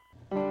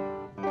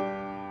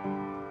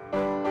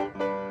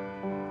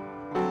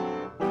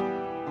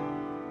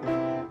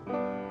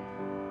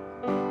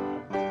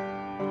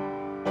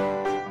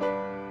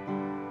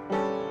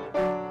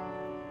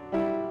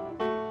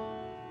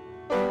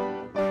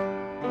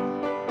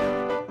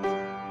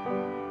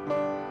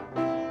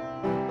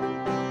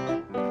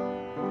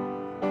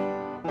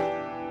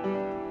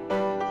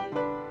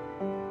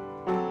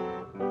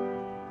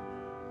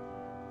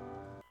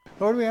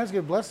Lord, we ask you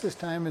to bless this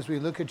time as we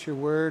look at your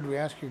word. We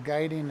ask your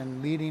guiding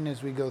and leading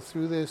as we go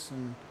through this,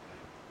 and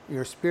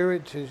your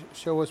spirit to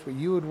show us what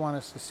you would want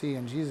us to see.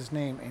 In Jesus'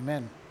 name,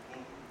 amen.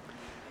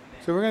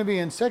 So we're going to be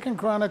in 2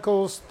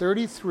 Chronicles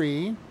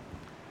 33.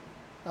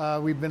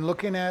 We've been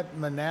looking at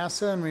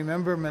Manasseh, and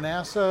remember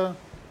Manasseh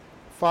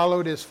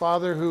followed his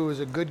father, who was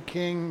a good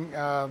king,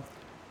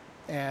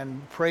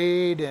 and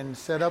prayed and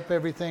set up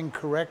everything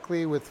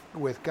correctly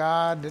with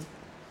God,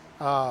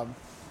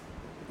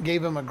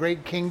 gave him a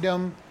great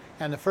kingdom.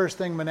 And the first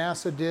thing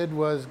Manasseh did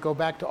was go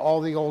back to all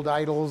the old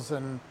idols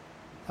and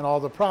all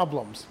the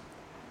problems.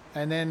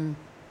 And then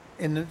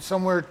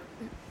somewhere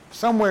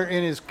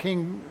in his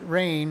king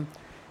reign,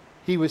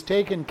 he was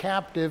taken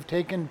captive,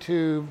 taken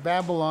to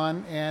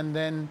Babylon, and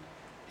then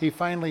he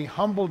finally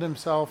humbled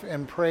himself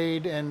and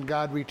prayed, and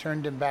God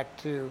returned him back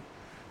to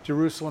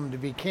Jerusalem to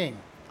be king.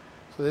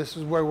 So this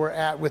is where we're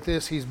at with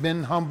this. He's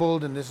been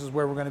humbled, and this is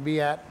where we're going to be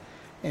at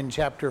in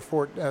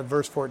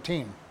verse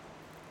 14.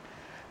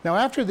 Now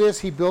after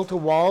this, he built a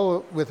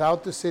wall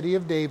without the city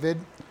of David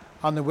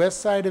on the west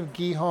side of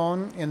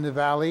Gihon in the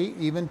valley,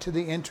 even to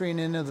the entering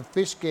in of the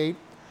fish gate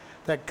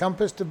that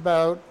compassed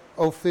about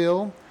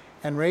Ophel,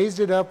 and raised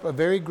it up a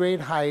very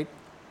great height,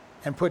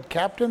 and put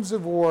captains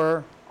of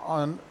war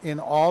in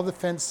all the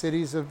fenced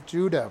cities of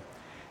Judah.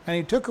 And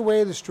he took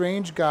away the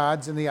strange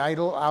gods and the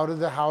idol out of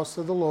the house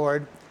of the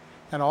Lord,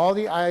 and all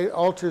the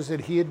altars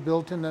that he had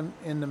built in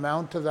the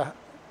mount of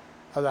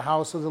the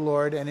house of the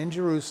Lord and in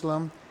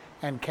Jerusalem,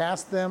 and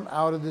cast them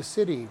out of the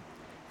city.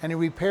 And he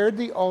repaired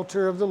the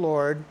altar of the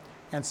Lord,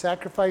 and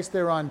sacrificed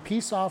thereon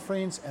peace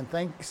offerings and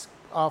thanks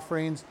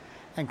offerings,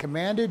 and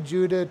commanded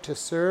Judah to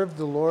serve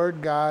the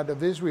Lord God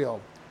of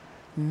Israel.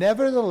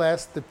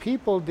 Nevertheless, the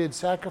people did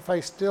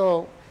sacrifice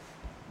still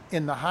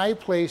in the high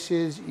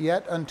places,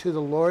 yet unto the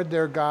Lord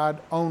their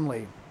God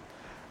only.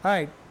 All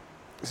right,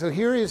 so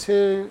here is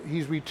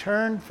he's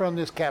returned from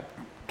this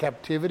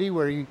captivity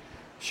where he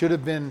should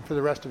have been for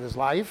the rest of his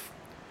life.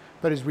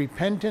 But his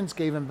repentance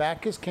gave him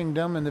back his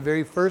kingdom, and the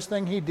very first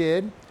thing he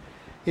did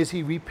is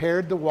he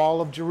repaired the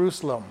wall of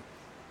Jerusalem.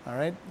 All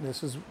right,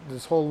 this is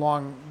this whole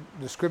long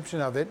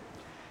description of it.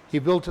 He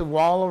built a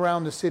wall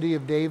around the city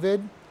of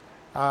David,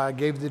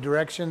 gave the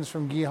directions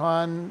from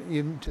Gihon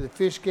even to the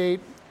fish gate,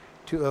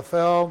 to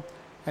Ophel,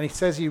 and he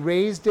says he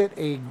raised it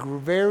a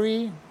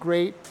very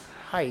great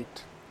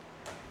height,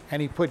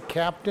 and he put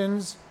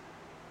captains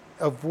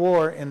of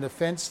war in the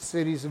fenced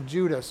cities of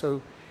Judah.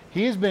 So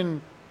he has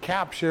been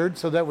captured,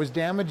 so that was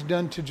damage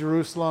done to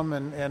Jerusalem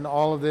and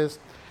all of this.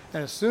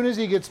 And as soon as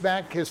he gets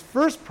back, his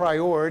first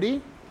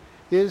priority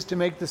is to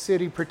make the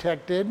city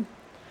protected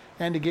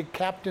and to get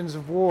captains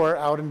of war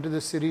out into the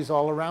cities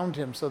all around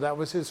him. So that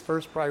was his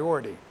first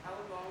priority. How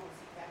long was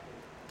he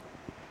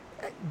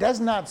captive? It does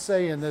not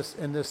say in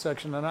this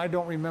section, and I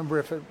don't remember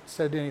if it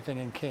said anything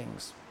in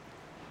Kings.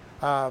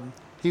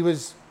 He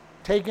was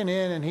taken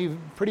in, and he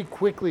pretty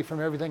quickly, from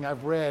everything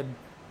I've read,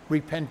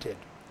 repented.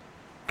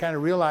 Kind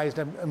of realized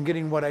I'm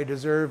getting what I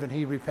deserve, and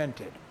he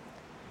repented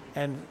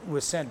and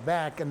was sent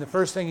back. And the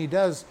first thing he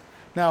does,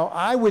 now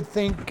I would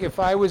think if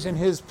I was in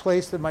his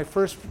place that my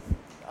first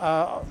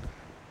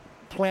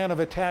plan of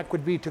attack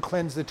would be to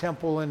cleanse the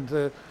temple and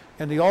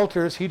the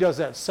altars. He does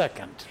that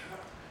second.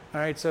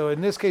 All right, so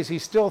in this case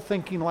he's still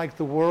thinking like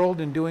the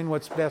world and doing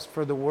what's best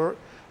for the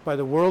by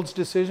the world's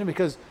decision,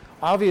 because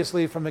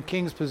obviously from a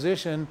king's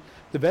position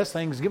the best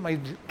thing is get my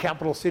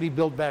capital city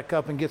built back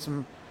up and get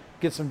some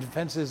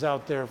defenses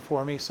out there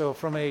for me. So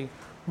from a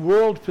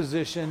world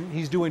position,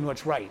 he's doing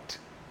what's right.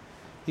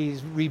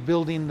 He's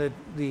rebuilding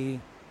the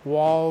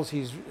walls.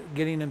 He's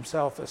getting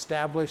himself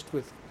established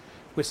with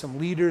some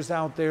leaders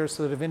out there,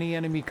 so that if any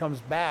enemy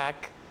comes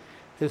back,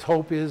 his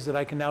hope is that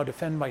I can now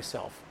defend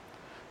myself.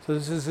 So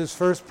this is his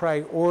first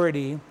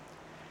priority.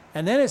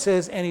 And then it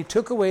says, and he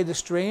took away the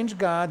strange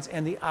gods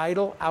and the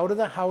idol out of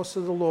the house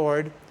of the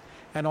Lord,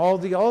 and all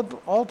the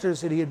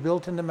altars that he had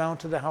built in the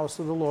mount of the house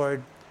of the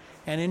Lord,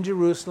 and in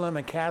Jerusalem,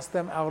 and cast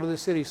them out of the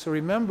city. So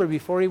remember,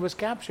 before he was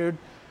captured,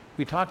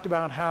 we talked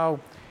about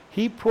how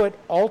he put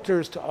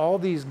altars to all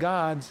these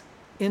gods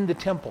in the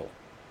temple,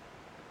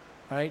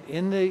 right?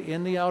 In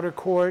the outer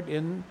court,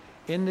 in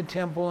the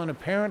temple, and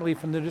apparently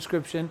from the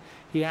description,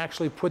 he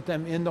actually put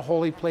them in the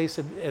holy place,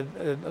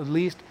 at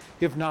least,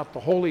 if not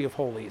the Holy of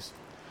Holies.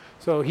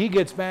 So he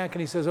gets back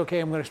and he says, okay,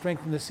 I'm going to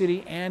strengthen the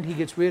city, and he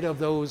gets rid of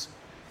those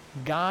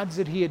gods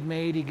that he had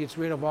made. He gets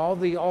rid of all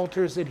the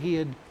altars that he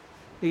had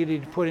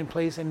put in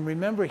place. And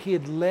remember, he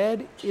had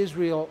led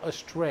Israel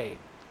astray.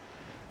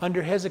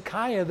 Under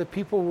Hezekiah, the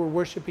people were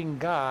worshiping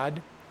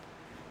God.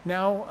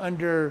 Now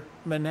under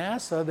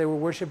Manasseh, they were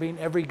worshiping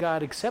every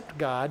god except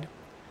God,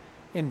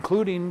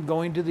 including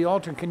going to the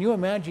altar. Can you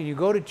imagine? You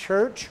go to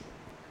church,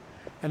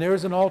 and there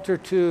is an altar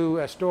to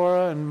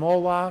Astorah and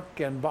Moloch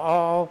and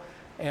Baal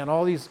and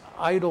all these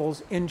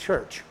idols in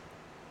church.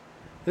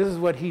 This is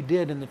what he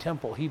did in the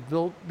temple. He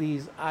built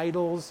these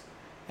idols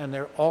and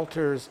their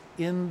altars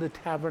in the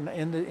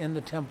in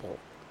the temple.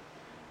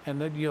 And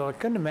that, I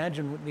couldn't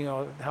imagine,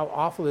 how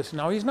awful this.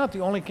 Now, he's not the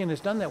only king that's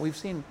done that. We've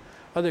seen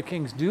other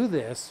kings do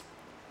this.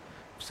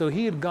 So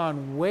he had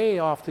gone way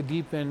off the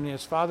deep end.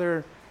 His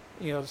father,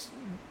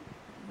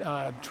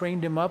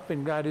 trained him up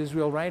and got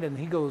Israel right, and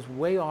he goes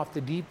way off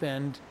the deep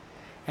end.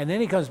 And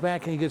then he comes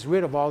back and he gets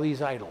rid of all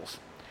these idols.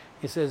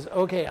 He says,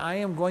 okay, I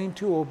am going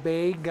to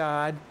obey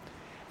God.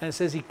 And it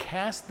says he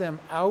cast them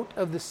out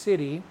of the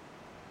city.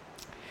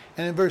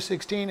 And in verse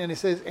 16, and it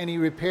says, and he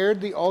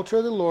repaired the altar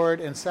of the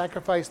Lord and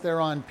sacrificed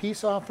thereon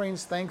peace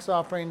offerings, thanks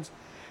offerings,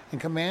 and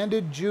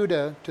commanded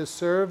Judah to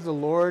serve the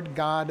Lord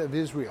God of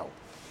Israel.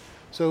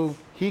 So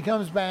he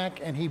comes back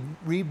and he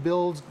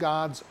rebuilds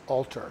God's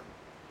altar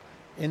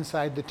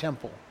inside the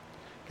temple.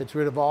 Gets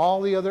rid of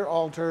all the other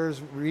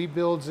altars,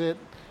 rebuilds it.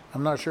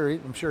 I'm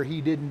sure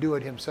he didn't do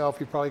it himself.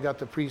 He probably got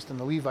the priest and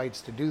the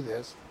Levites to do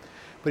this.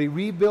 But he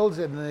rebuilds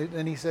it, and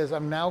then he says,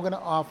 I'm now going to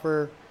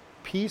offer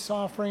peace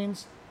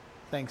offerings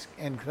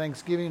and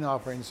thanksgiving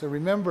offerings. So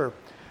remember,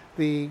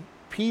 the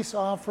peace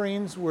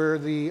offerings were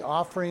the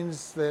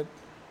offerings that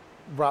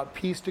brought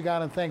peace to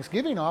God, and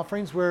thanksgiving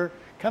offerings were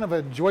kind of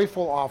a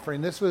joyful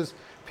offering.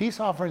 Peace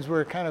offerings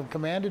were kind of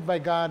commanded by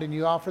God, and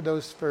you offer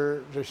those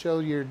to show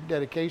your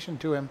dedication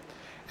to Him.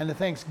 And the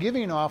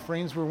thanksgiving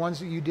offerings were ones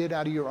that you did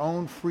out of your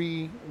own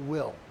free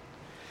will.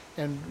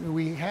 And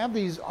we have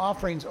these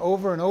offerings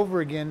over and over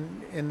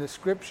again in the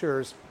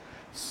scriptures.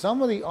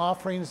 Some of the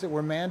offerings that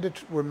were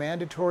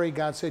mandatory,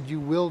 God said, you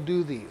will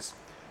do these.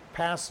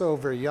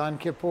 Passover, Yom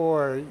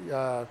Kippur,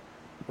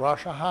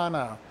 Rosh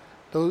Hashanah,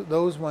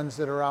 those ones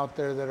that are out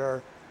there that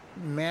are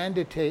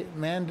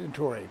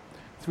mandatory.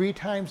 3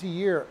 times a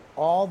year,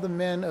 all the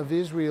men of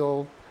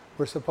Israel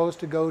were supposed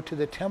to go to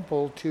the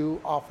temple to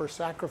offer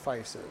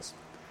sacrifices.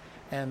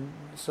 And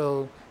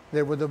so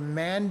there were the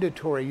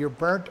mandatory, your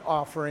burnt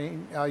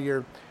offering,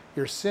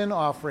 your sin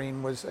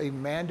offering was a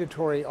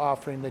mandatory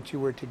offering that you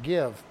were to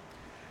give.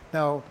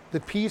 Now,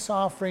 the peace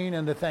offering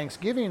and the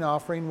thanksgiving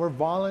offering were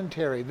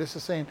voluntary. This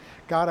is saying,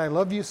 God, I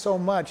love you so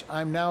much,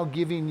 I'm now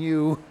giving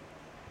you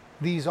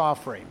these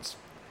offerings.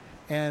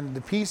 And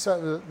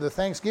the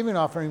thanksgiving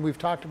offering, we've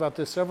talked about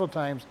this several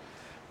times.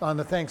 On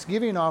the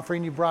thanksgiving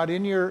offering, you brought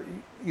in your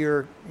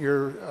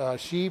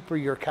sheep or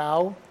your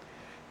cow.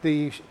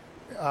 The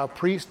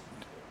priest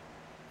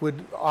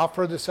would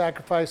offer the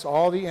sacrifice.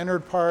 All the inner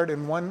part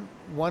and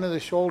one of the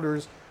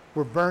shoulders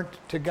were burnt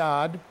to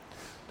God.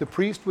 The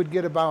priest would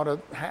get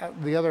about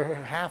the other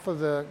half of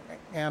the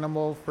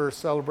animal for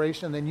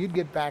celebration, and then you'd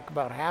get back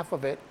about half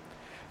of it.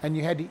 And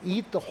you had to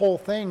eat the whole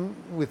thing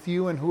with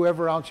you and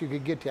whoever else you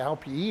could get to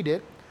help you eat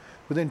it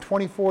within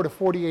 24 to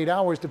 48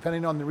 hours,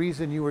 depending on the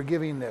reason you were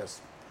giving this.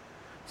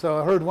 So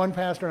I heard one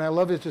pastor, and I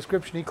love his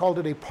description, he called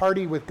it a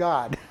party with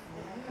God.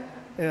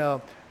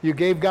 You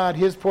gave God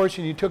his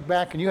portion, you took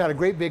back, and you had a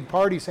great big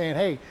party saying,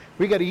 hey,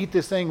 we got to eat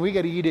this thing, we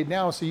got to eat it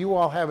now, so you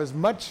all have as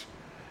much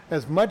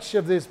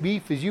of this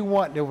beef as you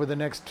want over the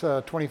next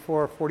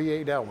 24 or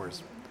 48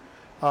 hours.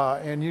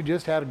 And you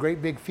just had a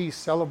great big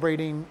feast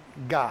celebrating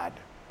God.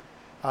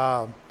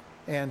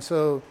 And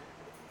so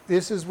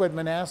this is what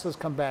Manasseh's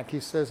come back. He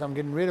says, I'm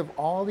getting rid of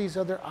all these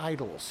other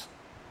idols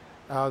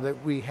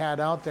that we had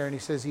out there. And he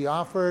says he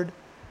offered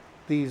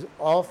these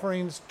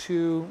offerings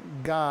to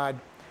God.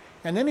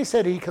 And then he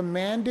said he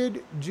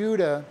commanded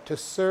Judah to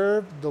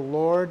serve the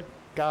Lord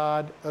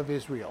God of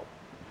Israel.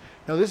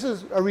 Now this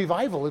is a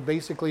revival,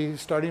 basically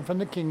starting from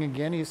the king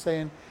again. He's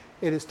saying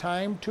it is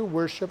time to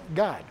worship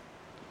God.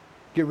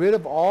 Get rid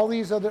of all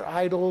these other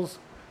idols.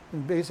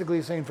 And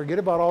basically saying, forget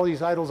about all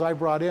these idols I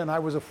brought in. I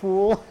was a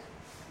fool.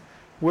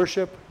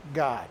 Worship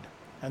God.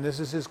 And this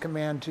is his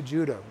command to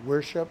Judah.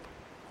 Worship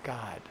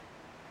God.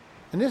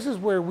 And this is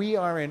where we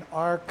are in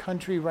our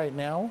country right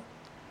now.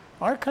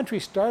 Our country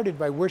started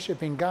by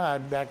worshiping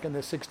God back in the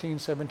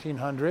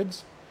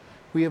 1700s.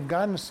 We have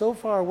gotten so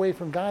far away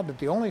from God that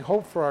the only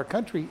hope for our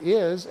country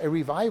is a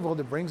revival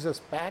that brings us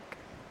back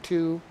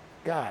to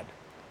God.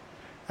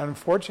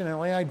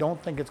 Unfortunately, I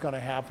don't think it's going to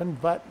happen,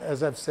 but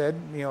as I've said,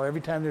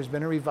 every time there's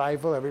been a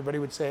revival, everybody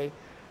would say,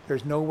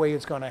 there's no way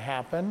it's going to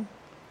happen.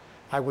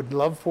 I would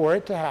love for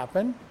it to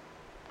happen.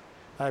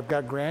 I've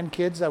got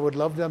grandkids. I would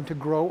love them to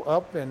grow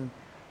up and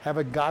have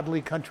a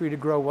godly country to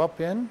grow up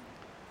in.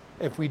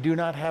 If we do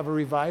not have a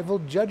revival,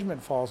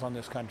 judgment falls on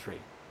this country.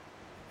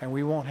 And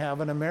we won't have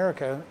an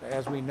America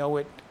as we know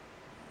it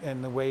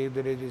in the way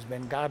that it has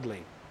been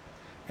godly.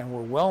 And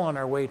we're well on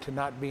our way to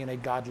not being a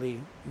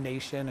godly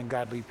nation and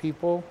godly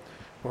people.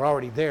 We're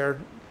already there.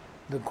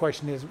 The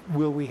question is,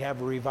 will we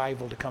have a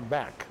revival to come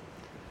back?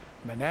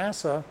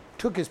 Manasseh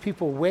took his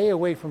people way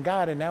away from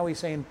God, and now he's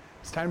saying,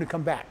 it's time to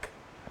come back.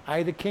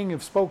 I, the king,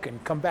 have spoken.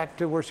 Come back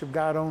to worship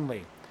God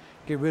only.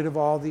 Get rid of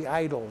all the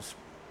idols.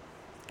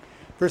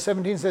 Verse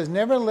 17 says,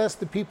 nevertheless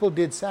the people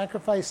did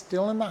sacrifice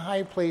still in the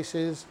high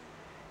places,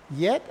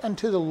 yet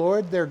unto the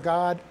Lord their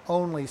God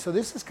only. So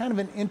this is kind of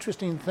an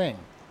interesting thing.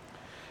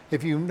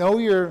 If you know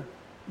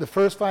the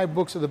first 5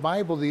 books of the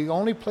Bible, the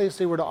only place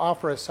they were to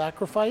offer a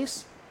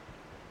sacrifice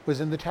was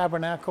in the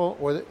tabernacle,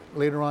 or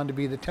later on to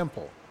be the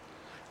temple.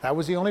 That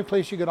was the only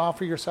place you could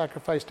offer your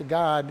sacrifice to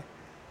God.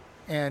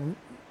 And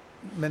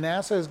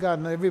Manasseh has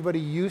gotten everybody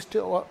used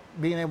to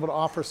being able to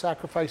offer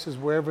sacrifices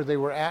wherever they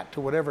were at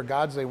to whatever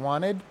gods they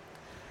wanted.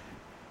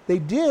 they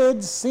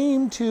did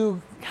seem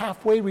to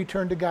halfway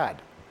return to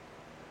God.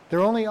 They're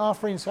only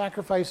offering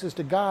sacrifices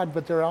to God,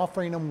 but they're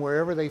offering them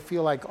wherever they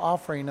feel like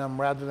offering them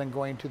rather than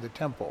going to the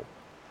temple.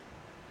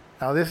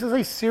 Now, this is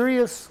a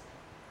serious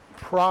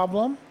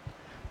problem.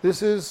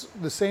 This is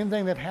the same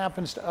thing that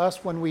happens to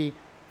us when we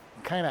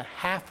kind of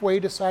halfway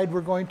decide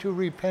we're going to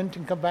repent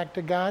and come back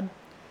to God.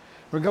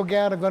 We go,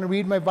 God, I'm going to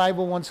read my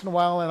Bible once in a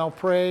while and I'll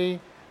pray,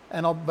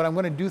 but I'm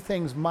going to do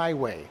things my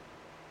way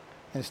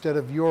instead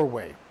of your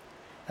way.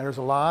 And there's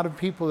a lot of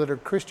people that are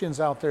Christians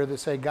out there that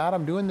say, God,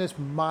 I'm doing this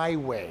my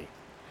way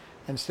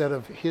instead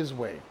of his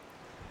way.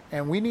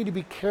 And we need to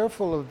be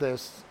careful of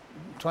this,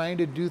 trying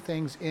to do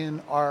things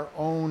in our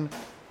own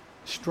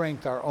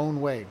strength, our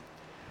own way.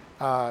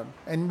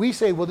 And we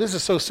say, well, this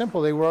is so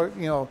simple. They were,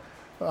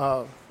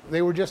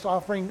 they were just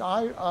offering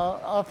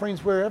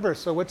offerings wherever.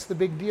 So what's the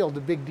big deal?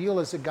 The big deal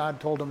is that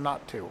God told them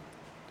not to.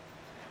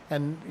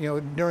 And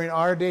during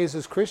our days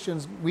as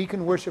Christians, we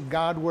can worship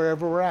God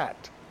wherever we're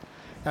at.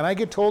 And I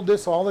get told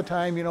this all the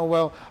time,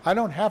 well, I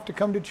don't have to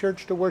come to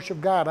church to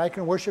worship God. I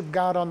can worship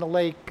God on the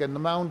lake and the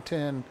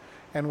mountain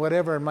and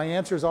whatever. And my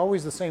answer is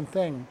always the same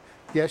thing.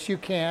 Yes, you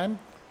can.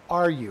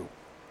 Are you?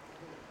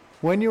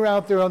 When you're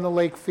out there on the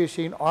lake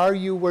fishing, are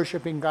you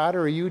worshiping God,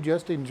 or are you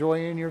just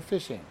enjoying your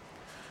fishing?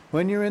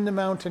 When you're in the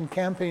mountain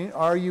camping,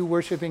 are you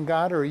worshiping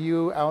God, or are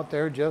you out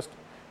there just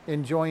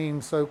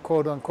enjoying, so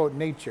quote unquote,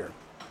 nature?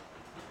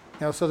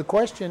 Now, so the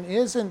question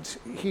isn't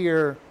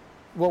here,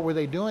 what were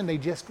they doing? They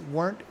just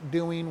weren't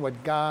doing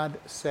what God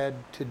said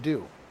to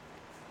do.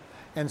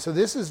 And so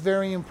this is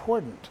very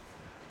important.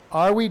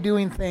 Are we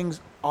doing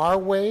things our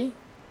way,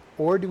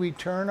 or do we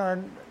turn our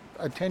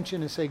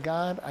attention and say,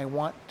 God, I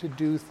want to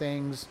do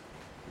things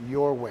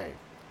your way?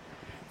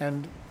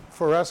 And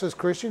for us as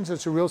Christians,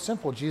 it's real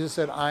simple. Jesus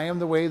said, I am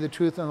the way, the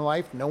truth, and the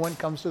life. No one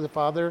comes to the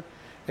Father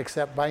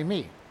except by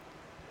me.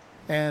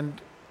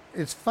 And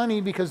it's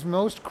funny because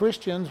most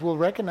Christians will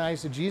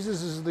recognize that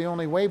Jesus is the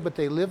only way, but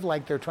they live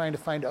like they're trying to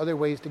find other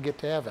ways to get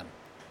to heaven.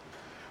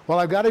 Well,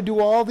 I've got to do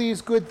all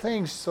these good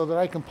things so that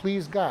I can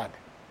please God.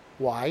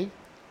 Why?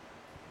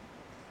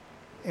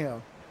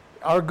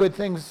 Are good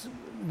things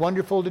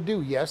wonderful to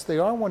do? Yes, they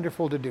are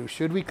wonderful to do.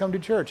 Should we come to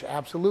church?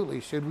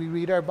 Absolutely. Should we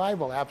read our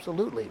Bible?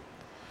 Absolutely.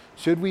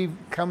 Should we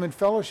come in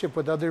fellowship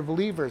with other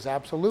believers?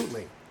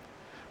 Absolutely.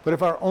 But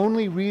if our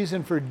only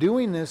reason for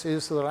doing this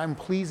is so that I'm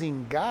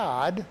pleasing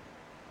God,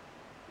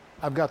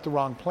 I've got the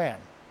wrong plan.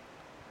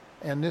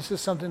 And this is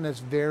something that's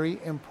very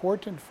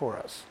important for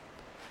us.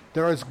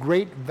 There is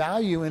great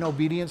value in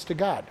obedience to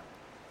God.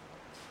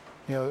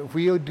 If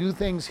we do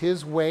things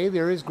his way,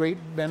 there is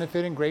great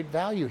benefit and great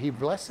value. He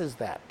blesses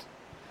that.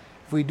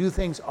 If we do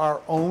things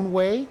our own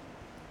way,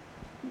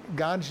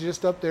 God's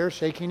just up there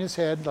shaking his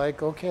head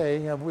like,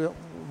 okay,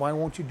 why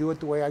won't you do it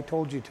the way I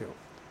told you to?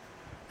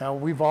 Now,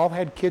 we've all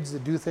had kids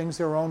that do things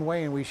their own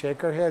way, and we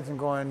shake our heads and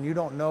going, you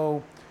don't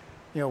know,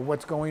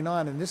 what's going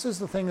on. And this is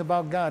the thing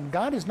about God.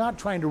 God is not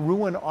trying to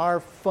ruin our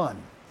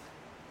fun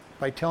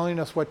by telling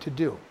us what to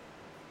do.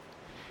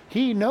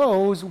 He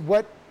knows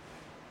what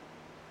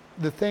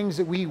the things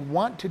that we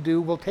want to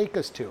do will take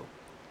us to.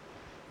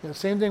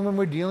 Same thing when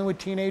we're dealing with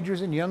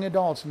teenagers and young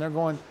adults, and they're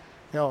going,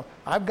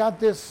 I've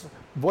got this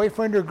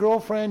boyfriend or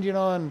girlfriend,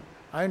 and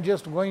I'm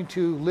just going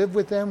to live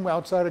with them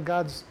outside of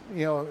God's,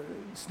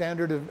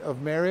 standard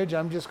of marriage.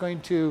 I'm just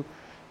going to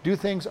do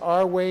things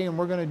our way, and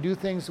we're going to do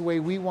things the way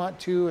we want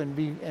to and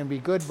be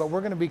good, but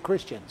we're going to be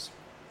Christians.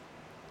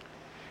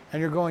 And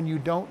you're going, you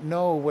don't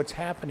know what's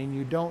happening.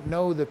 You don't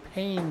know the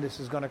pain this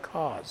is going to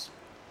cause.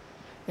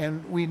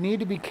 And we need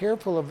to be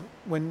careful of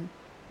when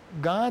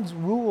God's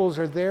rules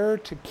are there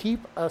to keep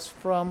us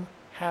from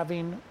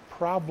having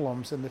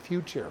problems in the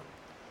future.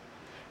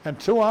 And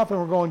so often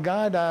we're going,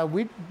 God,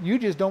 you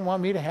just don't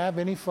want me to have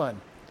any fun.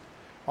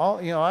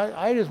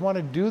 I just want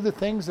to do the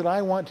things that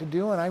I want to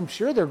do, and I'm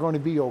sure they're going to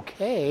be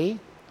okay.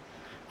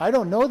 I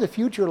don't know the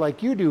future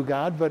like you do,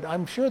 God, but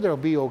I'm sure they'll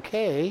be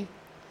okay.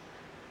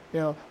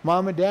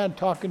 Mom and dad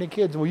talking to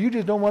kids, well, you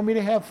just don't want me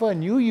to have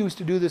fun. You used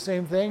to do the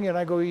same thing, and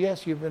I go,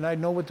 yes, and I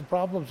know what the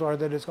problems are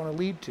that it's going to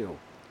lead to.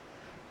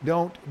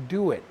 Don't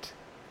do it.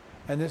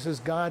 And this is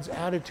God's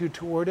attitude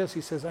toward us.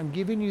 He says, I'm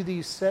giving you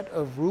these set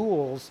of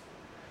rules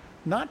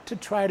not to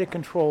try to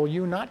control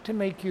you, not to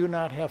make you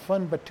not have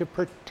fun, but to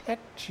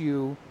protect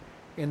you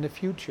in the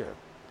future.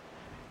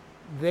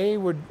 They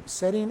were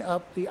setting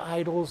up the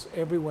idols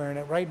everywhere.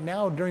 And right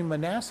now, during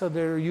Manasseh,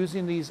 they're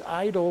using these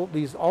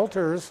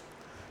altars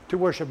to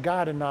worship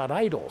God and not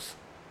idols.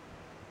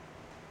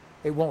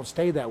 It won't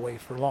stay that way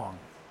for long.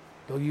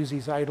 They'll use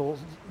these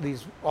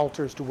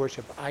altars to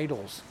worship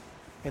idols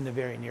in the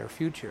very near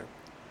future.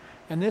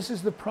 And this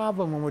is the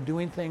problem when we're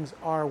doing things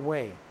our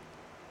way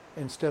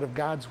instead of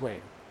God's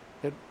way.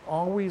 It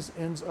always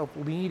ends up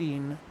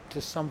leading to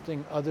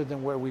something other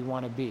than where we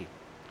want to be.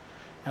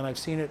 And I've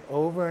seen it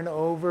over and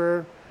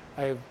over.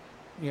 I've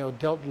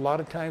dealt a lot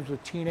of times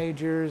with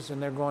teenagers,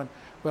 and they're going,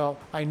 well,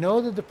 I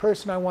know that the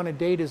person I want to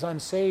date is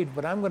unsaved,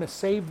 but I'm going to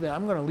save them.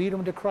 I'm going to lead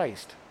them to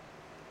Christ.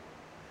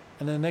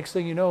 And then the next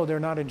thing you know, they're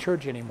not in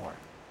church anymore.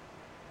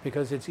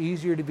 because it's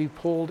easier to be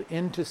pulled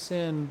into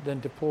sin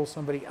than to pull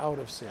somebody out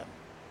of sin.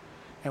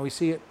 And we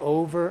see it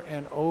over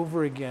and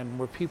over again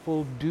where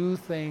people do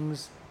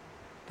things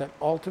that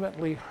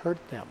ultimately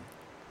hurt them.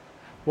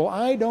 Well,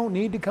 I don't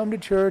need to come to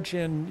church,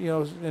 and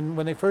and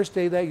when they first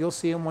say that, you'll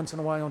see them once in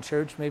a while in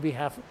church, maybe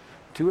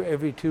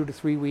every 2 to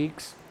 3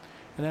 weeks.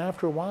 And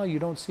after a while, you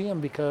don't see them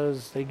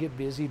because they get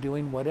busy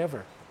doing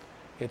whatever.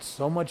 It's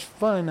so much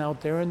fun out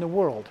there in the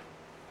world.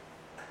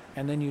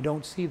 And then you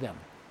don't see them.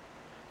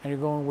 And you're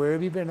going, where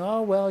have you been?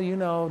 Oh,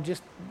 well,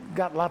 just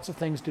got lots of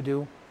things to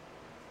do.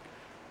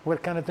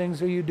 What kind of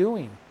things are you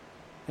doing?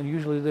 And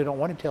usually they don't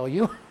want to tell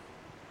you.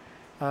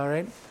 All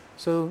right?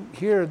 So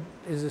here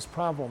is this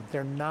problem.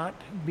 They're not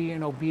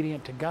being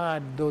obedient to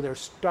God, though they're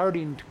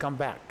starting to come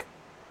back.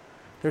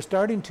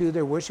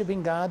 They're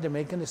worshiping God, they're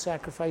making the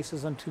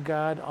sacrifices unto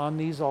God on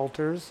these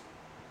altars.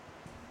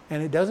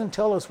 And it doesn't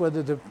tell us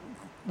whether the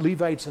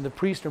Levites and the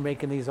priests are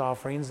making these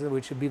offerings,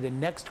 which would be the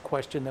next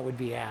question that would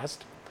be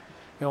asked.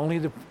 Only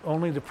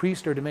the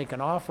priests are to make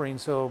an offering,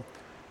 so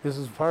this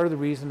is part of the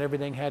reason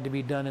everything had to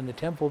be done in the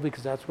temple,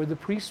 because that's where the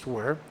priests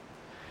were.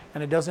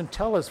 And it doesn't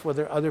tell us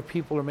whether other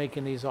people are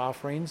making these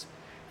offerings.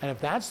 And if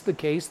that's the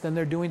case, then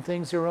they're doing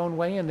things their own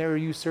way and they're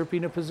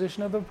usurping a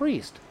position of a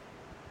priest.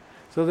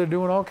 So they're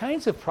doing all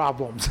kinds of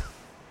problems.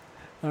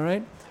 All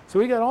right? So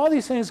we got all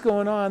these things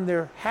going on.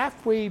 They're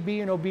halfway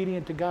being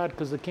obedient to God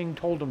because the king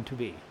told them to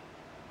be.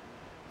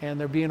 And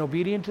they're being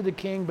obedient to the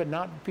king, but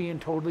not being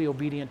totally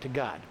obedient to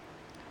God.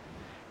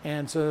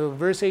 And so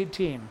verse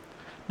 18.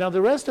 Now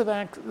the rest of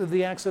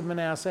the acts of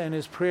Manasseh, and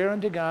his prayer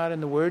unto God,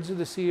 and the words of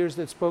the seers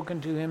that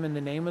spoken to him in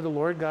the name of the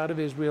Lord God of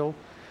Israel,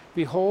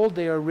 behold,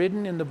 they are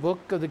written in the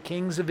book of the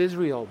kings of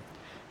Israel.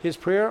 His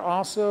prayer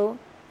also,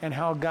 and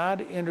how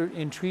God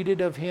entreated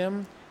of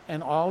him,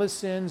 and all his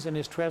sins and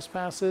his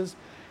trespasses,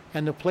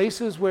 and the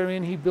places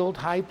wherein he built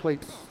high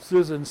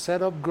places, and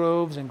set up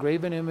groves and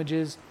graven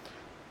images,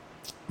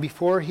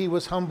 before he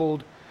was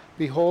humbled,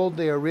 behold,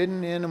 they are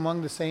written in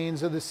among the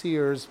sayings of the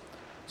seers.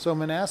 So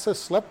Manasseh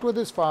slept with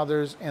his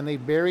fathers, and they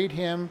buried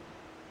him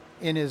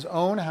in his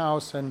own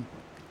house, and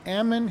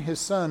Amon his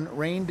son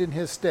reigned in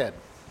his stead.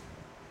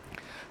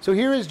 So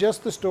here is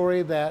just the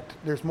story that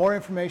there's more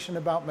information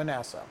about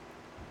Manasseh.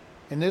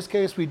 In this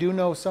case, we do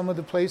know some of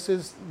the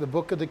places. The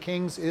book of the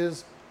Kings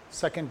is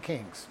 2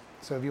 Kings.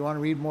 So if you want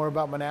to read more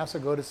about Manasseh,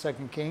 go to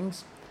 2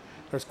 Kings.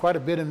 There's quite a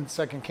bit in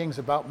 2 Kings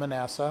about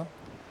Manasseh.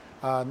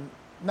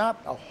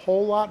 Not a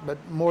whole lot, but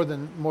more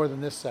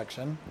than this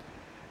section.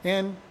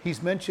 And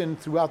he's mentioned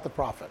throughout the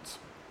prophets.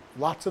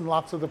 Lots and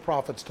lots of the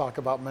prophets talk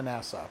about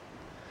Manasseh.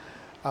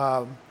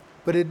 But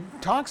it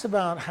talks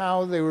about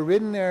how they were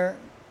written there,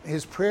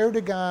 his prayer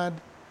to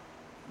God,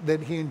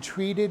 that he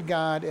entreated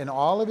God in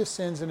all of his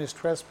sins and his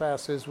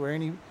trespasses,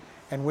 wherein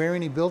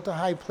he built the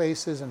high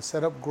places and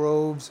set up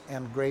groves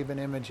and graven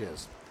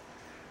images.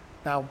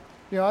 Now,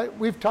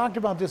 we've talked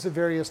about this at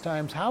various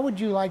times. How would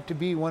you like to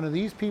be one of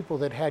these people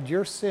that had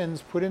your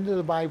sins put into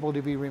the Bible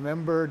to be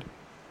remembered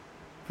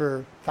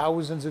for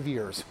thousands of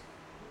years?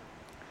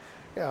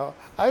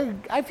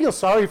 I feel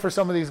sorry for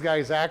some of these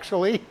guys,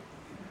 actually.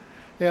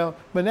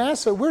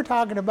 Manasseh, we're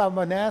talking about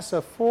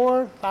Manasseh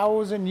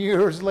 4,000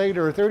 years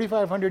later, or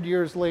 3,500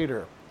 years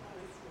later,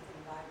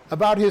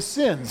 about his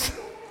sins.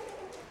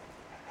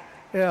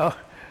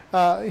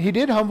 He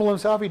did humble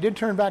himself. He did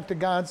turn back to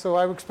God, so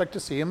I would expect to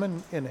see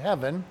him in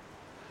heaven.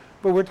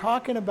 But we're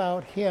talking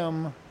about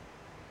him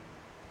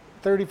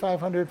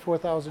 3,500,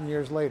 4,000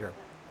 years later.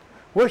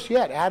 Worse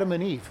yet, Adam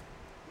and Eve.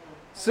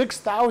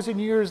 6,000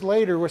 years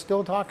later, we're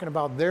still talking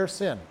about their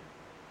sin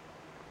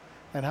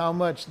and how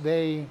much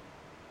they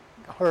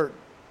hurt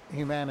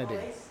humanity.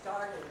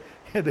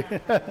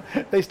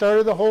 They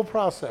started the whole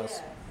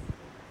process.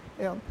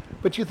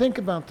 But you think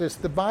about this.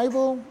 The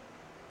Bible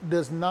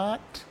does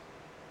not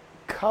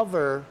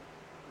cover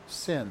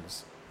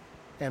sins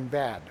and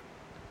bad.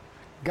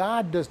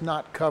 God does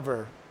not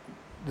cover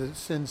the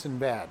sins and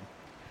bad.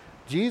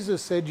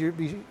 Jesus said,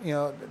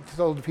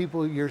 told the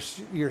people, your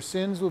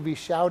sins will be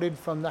shouted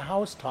from the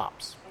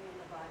housetops.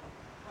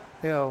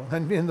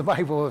 And in the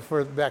Bible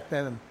for back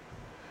then.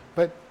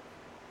 But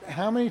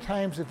how many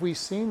times have we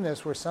seen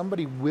this where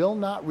somebody will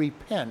not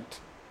repent,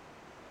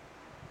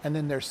 and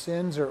then their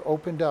sins are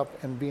opened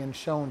up and being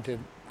shown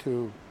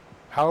to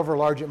however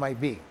large it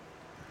might be?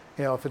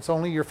 If it's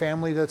only your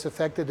family that's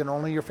affected, then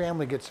only your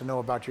family gets to know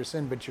about your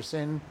sin, but your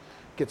sin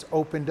gets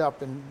opened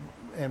up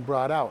and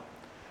brought out.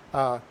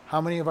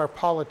 How many of our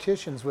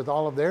politicians, with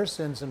all of their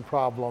sins and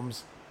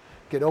problems,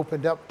 get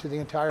opened up to the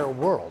entire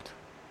world?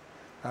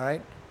 All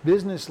right?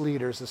 Business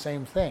leaders, the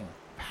same thing.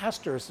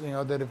 Pastors,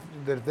 that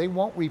if they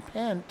won't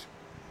repent,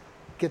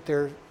 get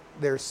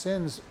their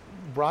sins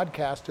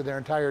broadcast to their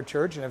entire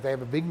church, and if they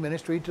have a big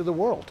ministry, to the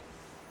world.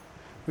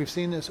 We've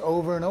seen this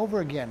over and over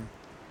again.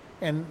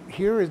 And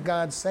here is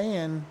God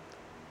saying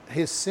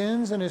his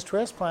sins and his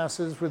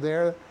trespasses were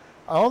there.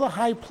 All the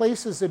high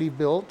places that he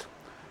built,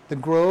 the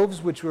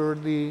groves, which were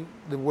the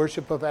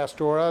worship of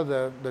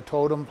Astorah, the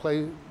totem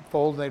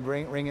pole, they'd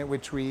ring it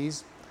with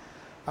trees,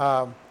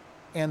 and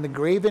the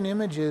graven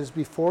images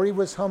before he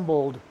was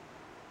humbled,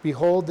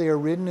 Behold, they are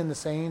written in the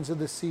sayings of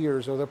the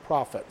seers or the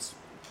prophets.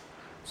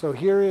 So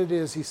here it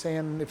is, he's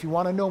saying, if you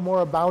want to know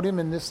more about him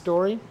in this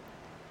story,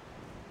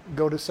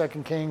 go to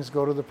 2 Kings,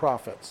 go to the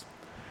prophets.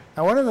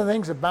 Now, one of the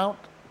things about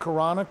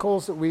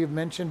Chronicles that we've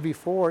mentioned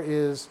before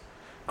is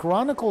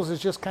Chronicles is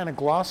just kind of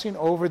glossing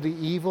over the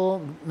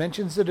evil,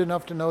 mentions it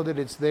enough to know that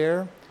it's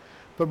there,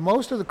 but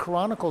most of the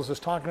Chronicles is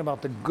talking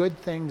about the good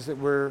things that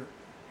were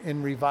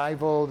in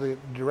revival, the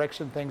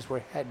direction things were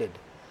headed,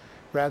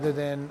 rather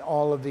than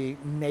all of the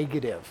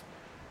negative.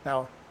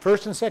 Now,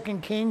 1st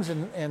and 2nd Kings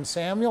and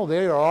Samuel,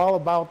 they are all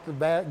about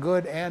the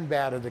good and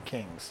bad of the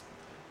kings.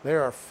 They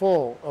are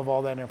full of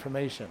all that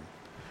information.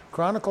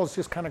 Chronicles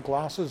just kind of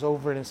glosses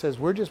over it and says,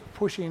 we're just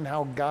pushing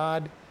how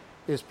God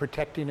is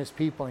protecting his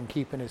people and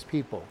keeping his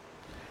people.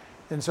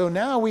 And so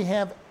now we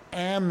have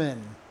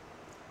Ammon.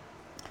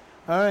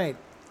 All right.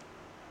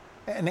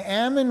 And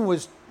Ammon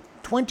was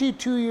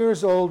 22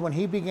 years old when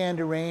he began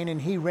to reign,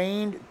 and he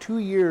reigned 2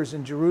 years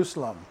in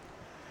Jerusalem.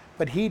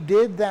 But he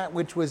did that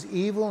which was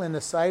evil in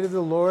the sight of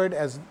the Lord,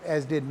 as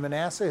did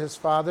Manasseh his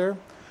father.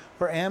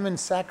 For Ammon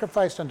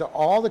sacrificed unto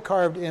all the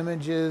carved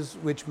images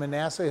which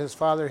Manasseh his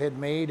father had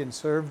made, and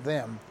served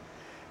them,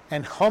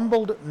 and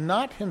humbled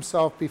not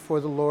himself before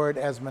the Lord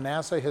as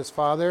Manasseh his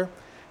father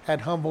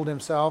had humbled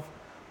himself.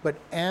 But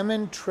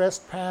Ammon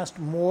trespassed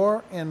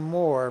more and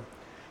more,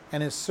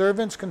 and his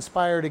servants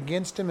conspired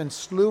against him and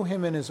slew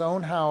him in his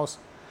own house.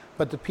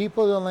 But the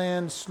people of the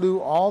land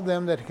slew all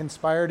them that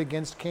conspired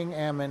against King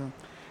Ammon,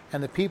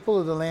 and the people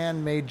of the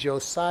land made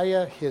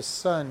Josiah his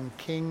son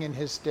king in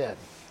his stead.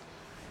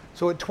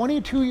 So at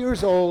 22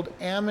 years old,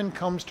 Ammon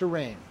comes to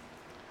reign.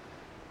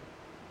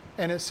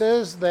 And it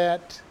says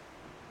that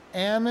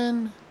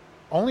Ammon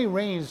only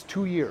reigns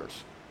 2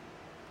 years.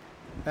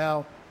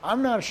 Now,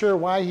 I'm not sure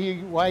why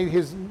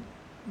his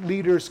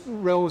leaders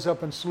rose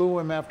up and slew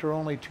him after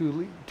only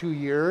two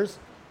years.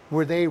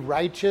 Were they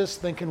righteous,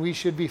 thinking we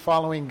should be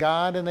following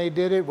God, and they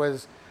did it?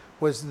 Was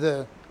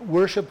the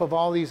worship of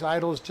all these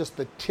idols just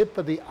the tip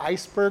of the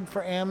iceberg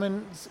for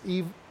Ammon's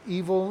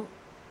evil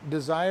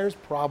desires?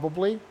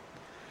 Probably.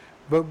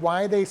 But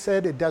why they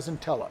said it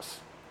doesn't tell us.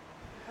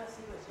 Because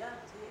he was young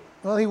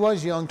too. Well, he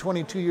was young,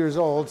 22 years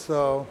old,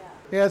 so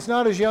yeah, it's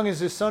not as young as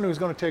his son who's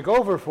going to take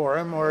over for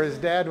him, or his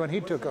dad when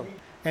he took him.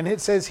 And it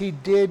says he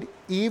did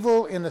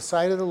evil in the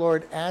sight of the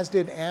Lord, as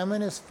did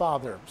Ammon his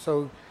father.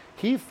 So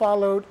he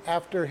followed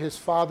after his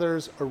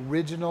father's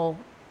original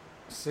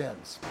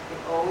sins.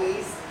 It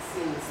always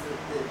seems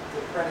that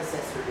the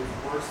predecessor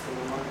is worse than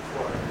the one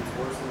before. It's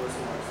worse and worse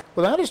and worse.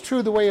 Well, that is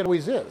true the way it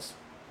always is.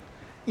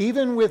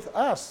 Even with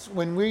us,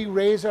 when we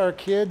raise our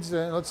kids,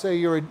 let's say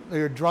you're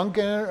a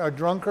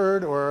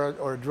drunkard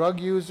or a drug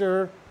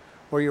user,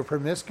 or you're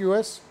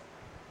promiscuous,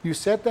 you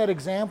set that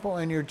example,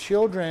 and your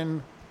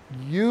children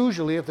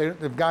usually,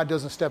 if God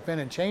doesn't step in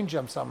and change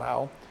them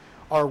somehow,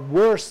 are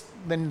worse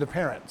than the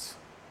parents.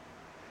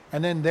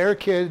 And then their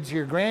kids,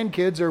 your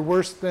grandkids, are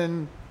worse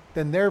than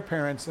their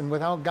parents. And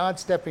without God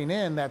stepping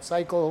in, that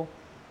cycle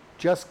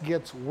just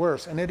gets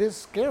worse. And it is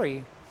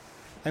scary.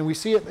 And we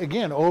see it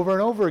again over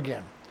and over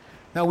again.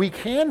 Now, we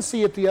can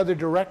see it the other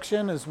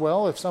direction as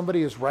well. If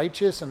somebody is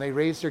righteous and they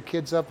raise their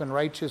kids up in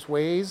righteous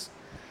ways,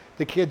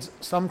 the kids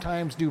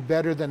sometimes do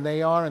better than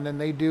they are, and then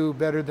they do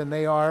better than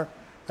they are,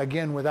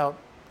 again, without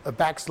a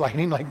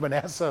backsliding like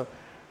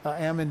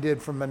Ammon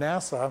did from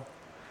Manasseh.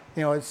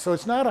 So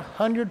it's not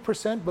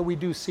 100%, but we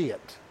do see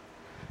it.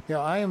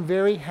 I am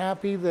very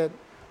happy that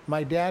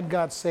my dad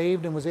got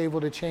saved and was able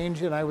to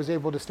change it, and I was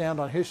able to stand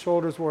on his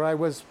shoulders where I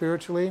was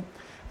spiritually.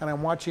 And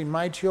I'm watching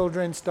my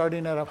children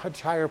starting at a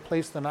much higher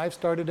place than I've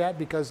started at,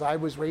 because I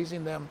was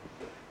raising them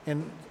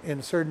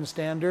in certain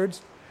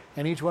standards.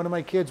 And each one of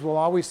my kids will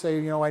always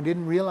say, I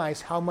didn't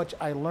realize how much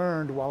I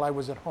learned while I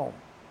was at home.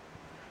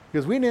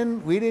 Because we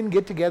didn't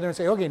get together and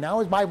say, okay, now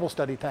is Bible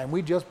study time.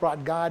 We just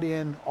brought God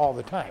in all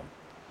the time.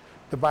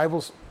 The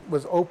Bible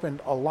was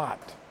opened a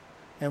lot.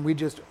 And we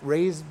just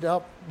raised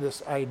up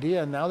this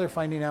idea, and now they're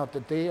finding out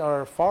that they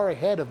are far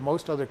ahead of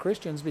most other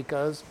Christians,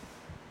 because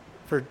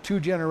for 2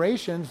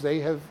 generations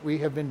we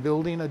have been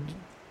building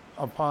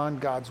upon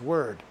God's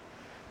Word.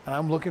 And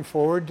I'm looking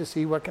forward to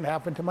see what can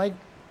happen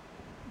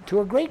to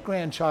a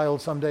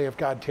great-grandchild someday if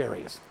God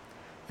tarries.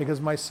 Because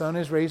my son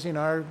is raising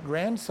our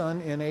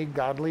grandson in a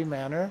godly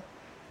manner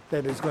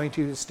that is going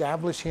to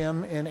establish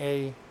him in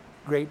a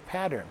great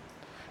pattern.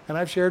 And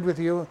I've shared with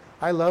you,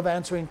 I love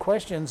answering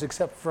questions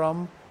except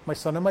from my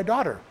son and my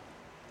daughter.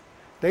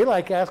 They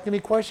like asking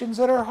me questions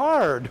that are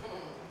hard.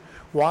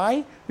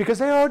 Why? Because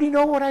they already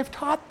know what I've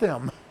taught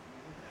them.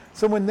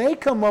 So when they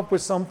come up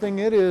with something,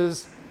 it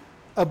is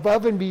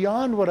above and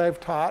beyond what I've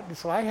taught.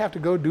 So I have to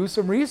go do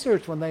some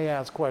research when they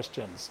ask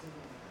questions.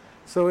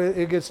 So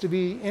it gets to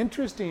be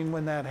interesting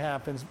when that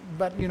happens.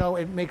 But,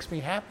 it makes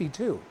me happy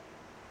too.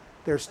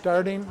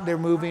 They're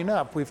moving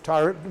up. We've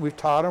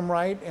taught them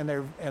right,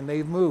 and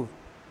they've moved.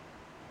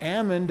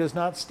 Ammon does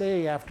not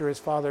stay after his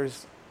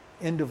father's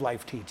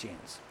end-of-life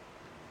teachings.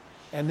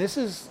 And this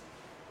is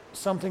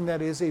something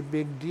that is a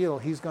big deal.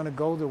 He's going to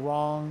go the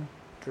wrong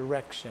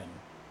direction.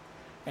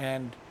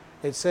 And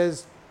it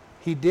says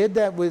He did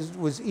that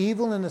was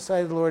evil in the sight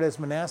of the Lord as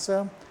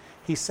Manasseh.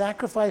 He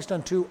sacrificed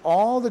unto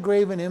all the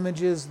graven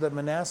images that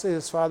Manasseh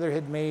his father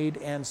had made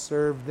and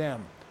served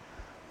them.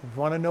 If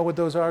you want to know what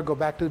those are, go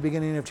back to the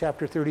beginning of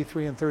chapter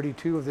 33 and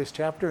 32 of this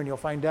chapter, and you'll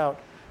find out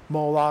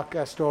Moloch,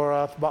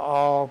 Ashtaroth,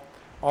 Baal,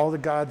 all the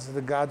gods of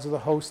the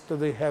host of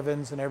the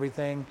heavens and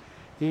everything.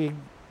 He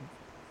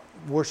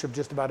worshiped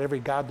just about every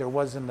god there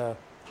was in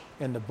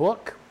the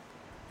book.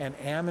 And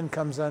Ammon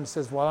comes on and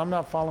says, well, I'm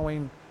not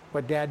following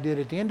what Dad did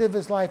at the end of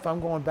his life. I'm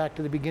going back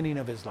to the beginning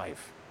of his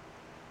life.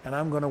 And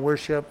I'm going to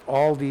worship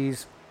all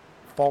these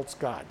false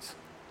gods.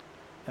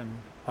 And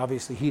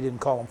obviously he didn't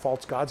call them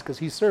false gods because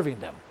he's serving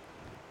them.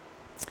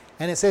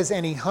 And it says,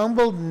 and he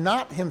humbled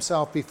not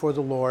himself before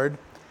the Lord,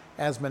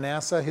 as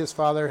Manasseh his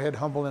father had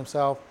humbled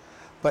himself,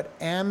 but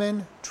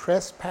Ammon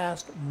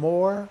trespassed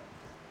more.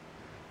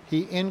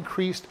 He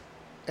increased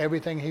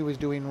everything he was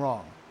doing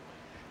wrong.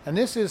 And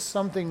this is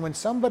something, when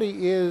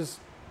somebody is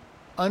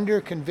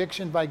under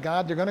conviction by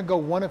God, they're going to go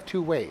one of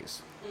two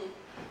ways.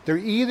 They're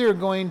either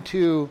going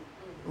to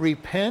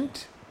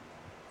repent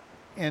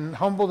and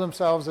humble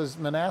themselves as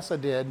Manasseh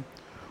did,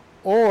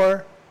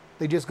 or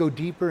they just go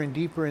deeper and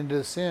deeper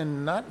into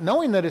sin, not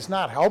knowing that it's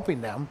not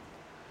helping them.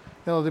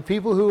 You know, the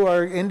people who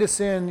are into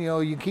sin, you know,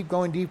 you keep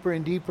going deeper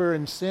and deeper,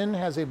 and sin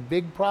has a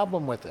big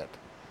problem with it.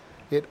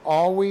 It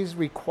always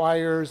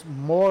requires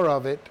more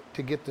of it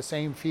to get the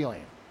same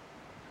feeling.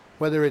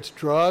 Whether it's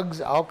drugs,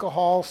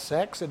 alcohol,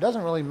 sex, it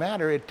doesn't really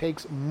matter. It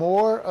takes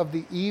more of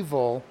the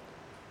evil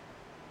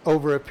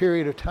over a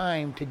period of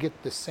time to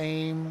get the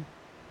same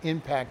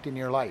impact in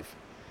your life.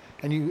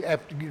 And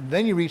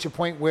then you reach a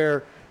point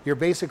where you're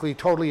basically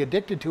totally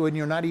addicted to it and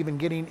you're not even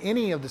getting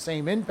any of the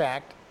same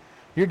impact.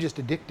 You're just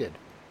addicted.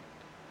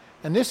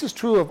 And this is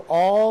true of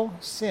all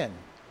sin.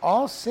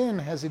 All sin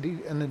has an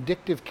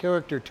addictive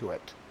character to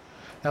it.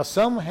 Now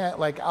some,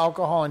 like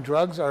alcohol and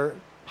drugs, are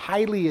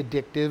highly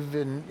addictive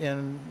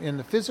in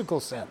the physical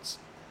sense.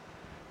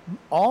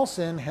 All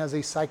sin has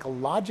a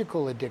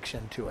psychological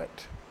addiction to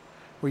it,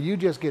 where you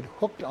just get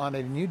hooked on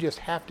it and you just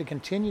have to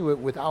continue it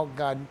without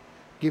God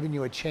giving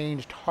you a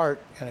changed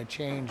heart and a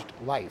changed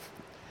life.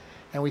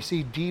 And we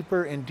see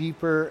deeper and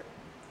deeper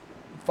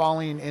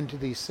falling into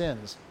these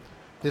sins.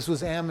 This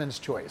was Ammon's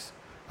choice.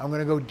 I'm going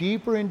to go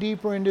deeper and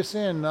deeper into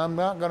sin. I'm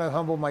not going to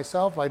humble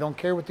myself. I don't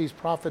care what these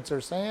prophets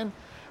are saying.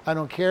 I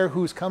don't care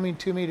who's coming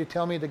to me to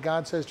tell me that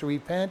God says to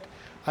repent.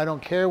 I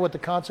don't care what the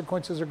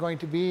consequences are going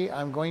to be.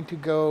 I'm going to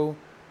go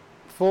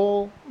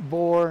full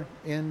bore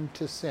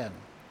into sin.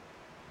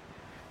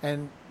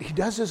 And he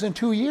does this in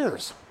 2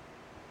 years.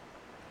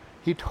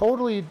 He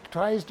totally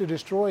tries to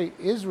destroy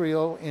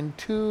Israel in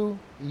 2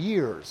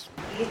 years.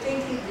 Do you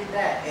think he did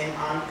that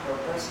on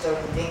purpose? Don't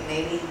you think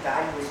maybe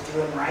God was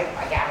doing right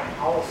by having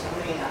all so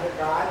many other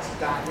gods?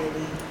 God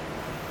maybe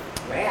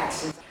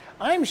rats.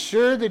 I'm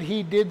sure that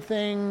he did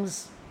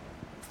things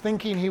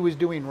thinking he was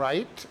doing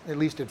right, at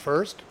least at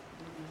first.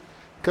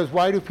 Because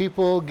why do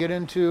people get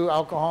into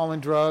alcohol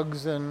and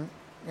drugs and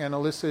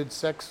illicit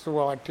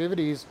sexual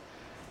activities?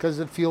 Because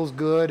it feels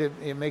good.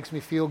 It makes me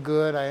feel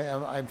good.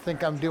 I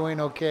think I'm doing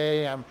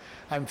okay.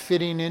 I'm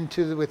fitting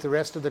into with the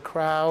rest of the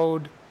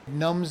crowd. It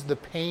numbs the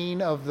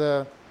pain of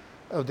the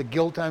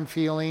guilt I'm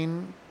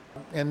feeling,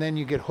 and then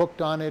you get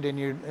hooked on it, and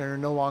you're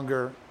no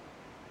longer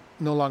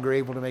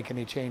able to make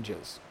any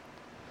changes.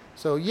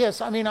 So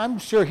yes, I mean, I'm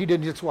sure he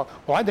didn't just, well,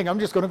 I think I'm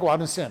just going to go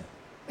out and sin.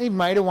 He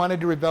might have wanted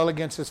to rebel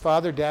against his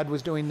father. Dad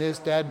was doing this.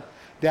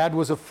 Dad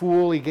was a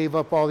fool. He gave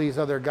up all these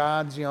other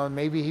gods. You know,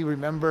 maybe he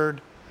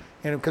remembered,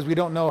 because we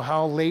don't know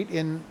how late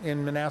in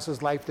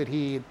Manasseh's life that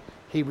he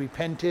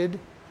repented.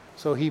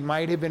 So he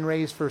might have been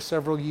raised for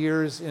several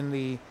years in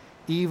the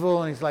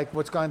evil, and he's like,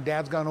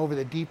 Dad's gone over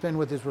the deep end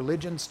with his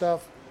religion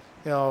stuff.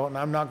 You know, and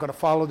I'm not going to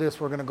follow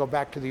this. We're going to go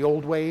back to the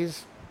old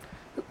ways.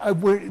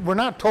 We're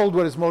not told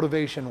what his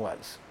motivation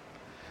was.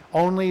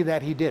 Only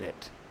that he did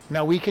it.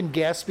 Now we can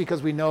guess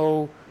because we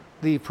know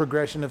the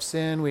progression of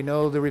sin. We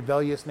know the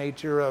rebellious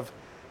nature of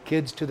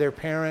kids to their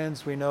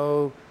parents. We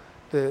know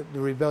the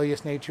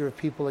rebellious nature of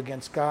people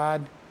against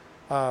God.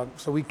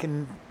 So we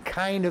can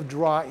kind of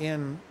draw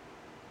in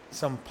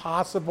some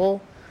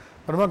possible,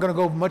 but I'm not going to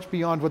go much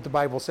beyond what the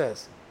Bible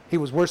says. He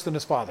was worse than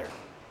his father.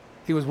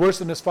 He was worse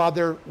than his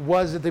father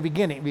was at the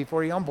beginning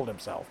before he humbled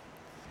himself.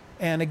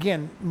 And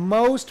again,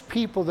 most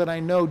people that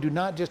I know do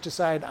not just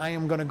decide, I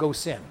am going to go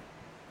sin.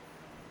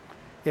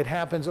 It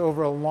happens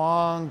over a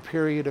long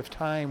period of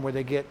time where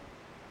they get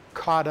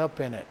caught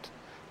up in it.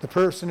 The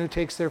person who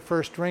takes their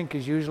first drink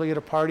is usually at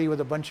a party with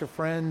a bunch of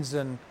friends,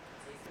 and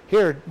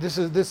here, this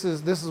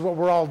is what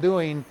we're all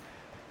doing.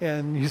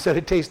 And you said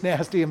it tastes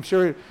nasty. I'm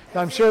sure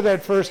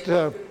that first.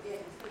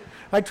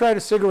 I tried a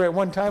cigarette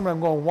one time, and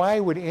I'm going, why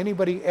would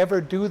anybody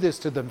ever do this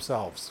to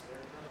themselves?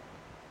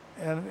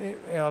 And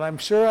I'm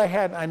sure I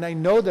had, and I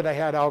know that I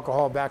had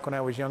alcohol back when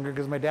I was younger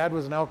because my dad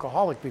was an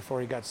alcoholic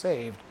before he got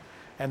saved.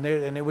 And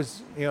it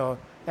was,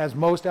 as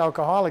most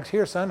alcoholics,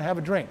 here, son, have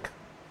a drink.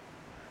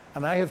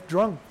 And I have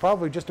drunk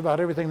probably just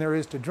about everything there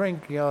is to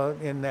drink,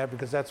 in that,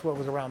 because that's what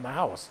was around the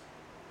house.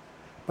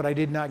 but I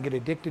did not get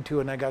addicted to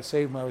it, and I got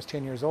saved when I was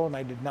 10 years old, and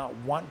I did not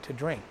want to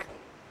drink.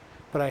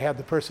 But I had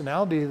the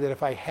personality that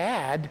if I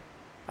had,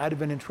 I'd have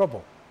been in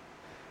trouble.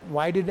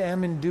 Why did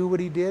Ammon do what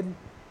he did?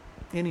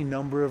 Any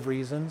number of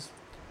reasons.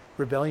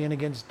 Rebellion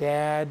against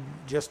dad,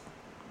 just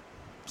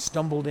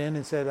stumbled in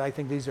and said, I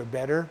think these are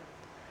better.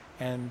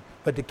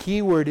 But the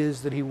key word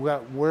is that he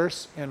got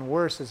worse and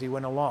worse as he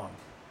went along.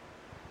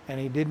 And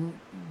he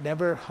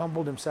never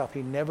humbled himself.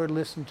 He never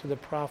listened to the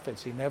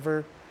prophets. He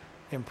never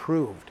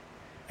improved.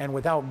 And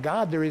without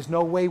God, there is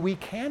no way we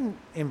can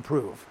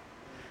improve.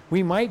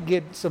 We might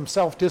get some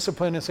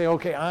self-discipline and say,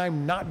 okay,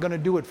 I'm not going to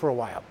do it for a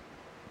while.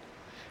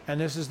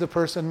 And this is the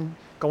person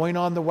going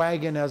on the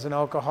wagon as an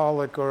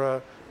alcoholic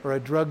or a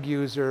drug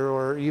user,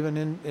 or even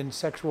in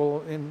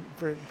sexual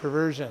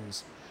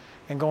perversions,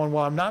 and going,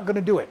 well, I'm not going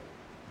to do it.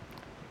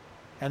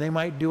 And they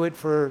might do it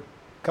for a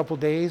couple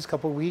days,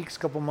 couple weeks,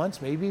 couple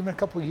months, maybe even a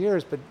couple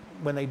years, but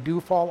when they do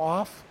fall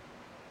off,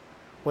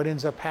 what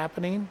ends up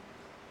happening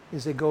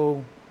is they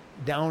go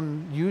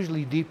down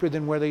usually deeper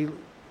than where they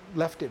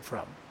left it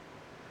from,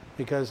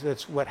 because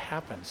that's what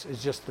happens.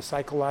 It's just the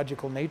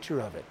psychological nature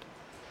of it.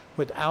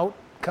 Without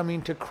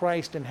coming to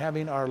Christ and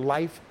having our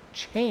life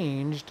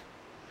changed,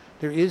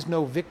 there is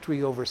no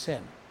victory over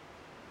sin.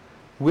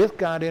 With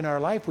God in our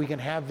life, we can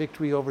have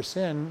victory over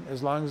sin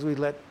as long as we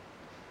let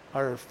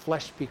our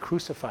flesh be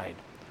crucified.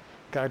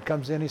 God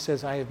comes in, he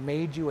says, I have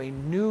made you a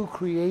new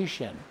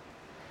creation.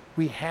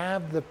 We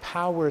have the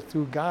power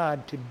through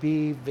God to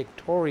be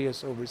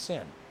victorious over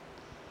sin.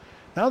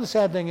 Now the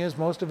sad thing is,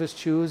 most of us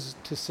choose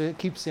to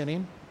keep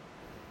sinning.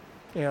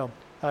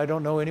 I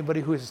don't know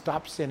anybody who has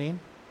stopped sinning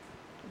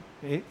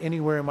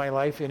anywhere in my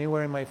life,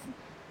 anywhere in my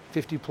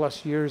 50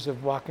 plus years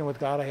of walking with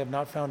God. I have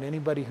not found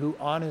anybody who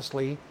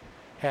honestly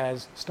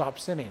has stopped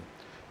sinning.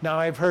 Now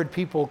I've heard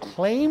people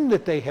claim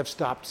that they have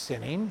stopped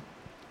sinning.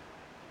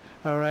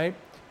 All right.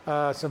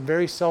 Some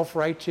very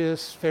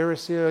self-righteous,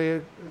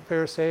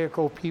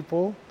 Pharisaical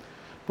people.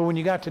 But when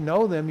you got to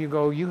know them, you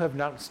go, you have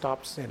not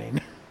stopped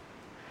sinning.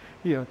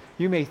 You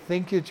may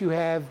think that you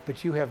have,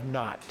 but you have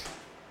not.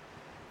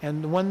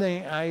 And the one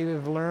thing I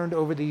have learned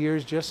over the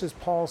years, just as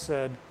Paul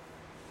said,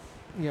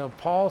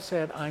 Paul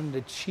said, I'm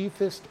the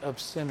chiefest of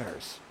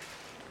sinners.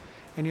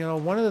 And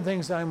one of the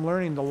things I'm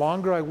learning, the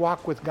longer I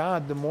walk with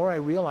God, the more I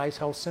realize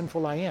how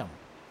sinful I am.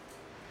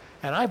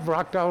 And I've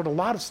rocked out a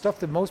lot of stuff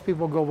that most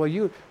people go, well,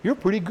 you're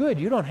pretty good.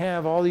 You don't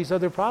have all these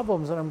other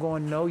problems. And I'm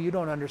going, no, you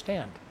don't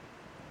understand.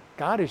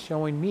 God is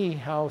showing me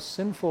how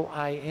sinful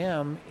I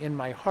am in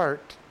my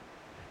heart.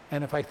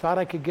 And if I thought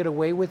I could get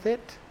away with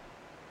it,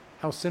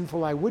 how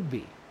sinful I would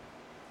be.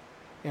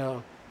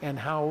 And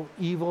how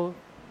evil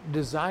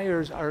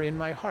desires are in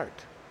my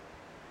heart.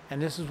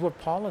 And this is what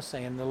Paul is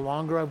saying. The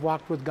longer I've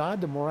walked with God,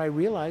 the more I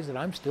realize that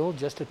I'm still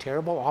just a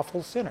terrible,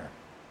 awful sinner.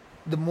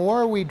 The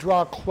more we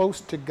draw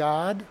close to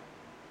God,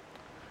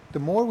 the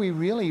more we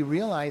really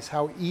realize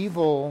how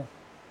evil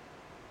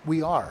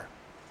we are.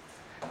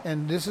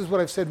 And this is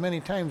what I've said many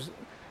times.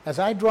 As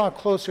I draw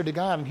closer to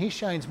God and he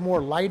shines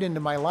more light into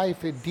my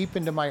life, deep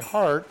into my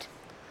heart,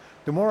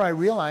 the more I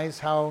realize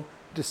how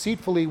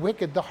deceitfully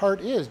wicked the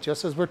heart is,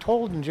 just as we're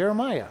told in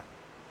Jeremiah.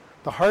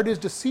 The heart is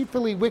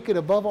deceitfully wicked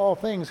above all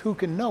things. Who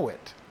can know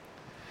it?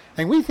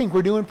 And we think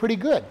we're doing pretty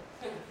good.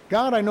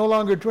 God, I no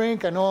longer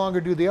drink. I no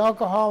longer do the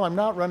alcohol. I'm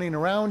not running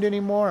around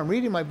anymore. I'm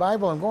reading my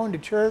Bible. I'm going to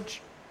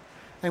church.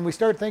 And we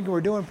start thinking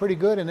we're doing pretty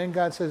good. And then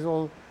God says,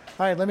 well,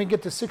 all right, let me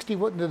get the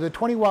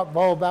 20-watt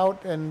bulb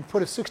out and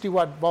put a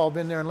 60-watt bulb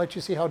in there and let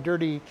you see how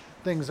dirty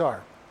things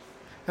are.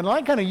 And I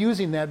like kind of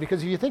using that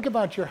because if you think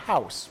about your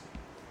house,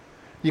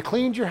 you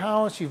cleaned your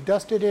house, you've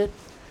dusted it,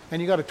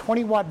 and you got a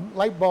 20-watt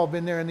light bulb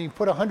in there, and then you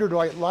put a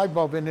 100-watt light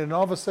bulb in it, and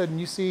all of a sudden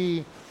you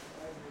see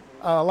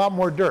a lot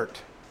more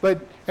dirt.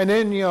 And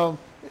then,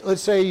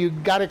 let's say you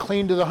got it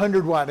cleaned to the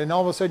 100-watt, and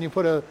all of a sudden you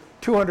put a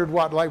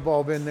 200-watt light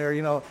bulb in there,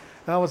 and all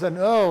of a sudden,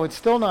 oh, it's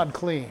still not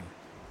clean.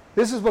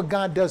 This is what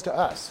God does to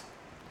us.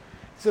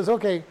 He says,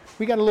 okay,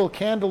 we got a little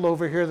candle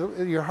over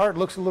here. Your heart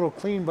looks a little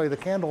clean by the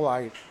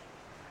candlelight.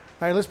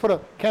 All right, let's put a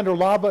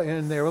candelabra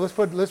in there. Let's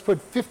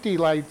put 50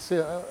 lights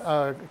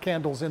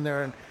candles in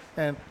there,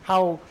 and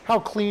how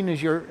clean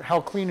is your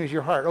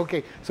heart?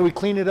 Okay, so we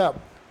clean it up.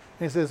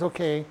 And he says,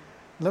 okay,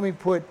 let me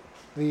put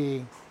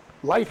the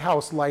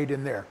lighthouse light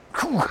in there.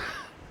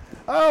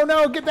 Oh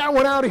no, get that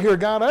one out of here,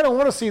 God. I don't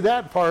want to see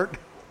that part.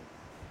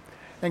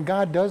 And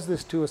God does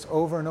this to us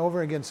over and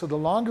over again. So the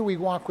longer we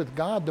walk with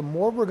God, the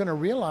more we're going to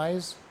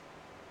realize,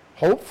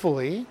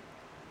 hopefully,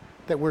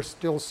 that we're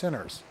still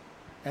sinners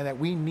and that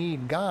we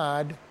need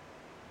God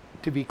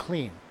to be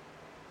clean.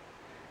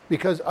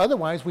 Because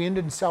otherwise we end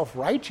in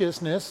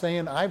self-righteousness,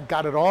 saying, I've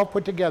got it all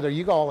put together.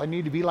 You all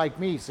need to be like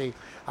me. See,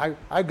 I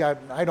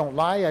don't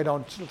lie, I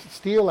don't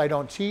steal, I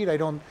don't cheat,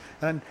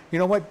 and you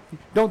know what?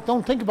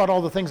 Don't think about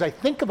all the things I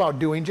think about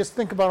doing. Just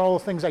think about all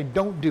the things I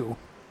don't do.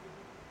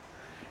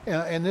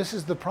 And this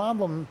is the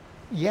problem.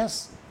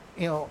 Yes,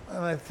 and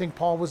I think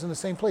Paul was in the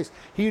same place.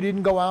 He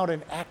didn't go out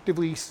and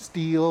actively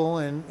steal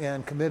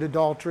and commit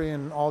adultery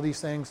and all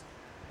these things.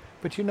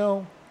 But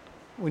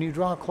when you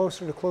draw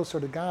closer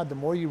to God, the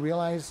more you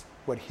realize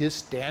what his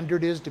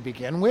standard is to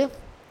begin with.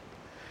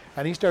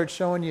 And he starts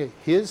showing you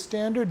his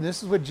standard. And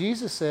this is what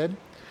Jesus said.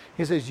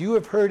 He says, you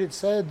have heard it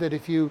said that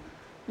if you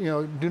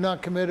do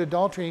not commit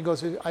adultery. He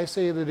goes, I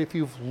say that if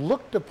you've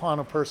looked upon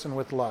a person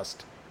with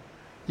lust,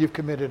 you've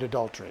committed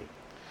adultery.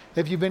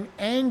 If you've been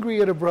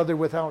angry at a brother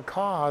without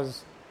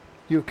cause,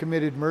 you've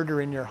committed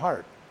murder in your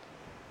heart.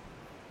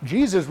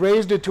 Jesus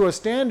raised it to a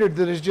standard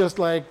that is just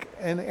like,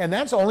 and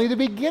that's only the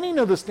beginning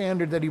of the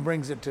standard that he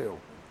brings it to.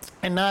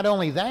 And not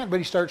only that, but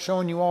he starts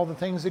showing you all the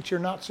things that you're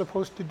not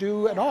supposed to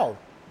do at all.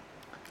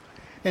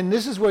 And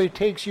this is where he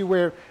takes you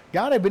where,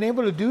 God, I've been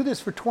able to do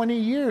this for 20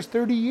 years,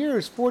 30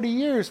 years, 40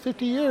 years,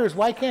 50 years.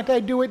 Why can't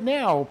I do it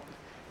now?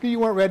 You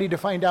weren't ready to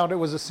find out it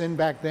was a sin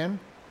back then.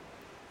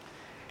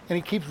 And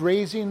he keeps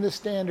raising the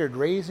standard,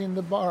 raising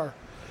the bar.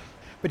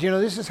 But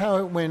this is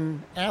how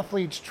when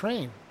athletes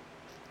train.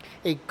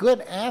 A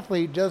good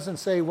athlete doesn't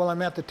say, well,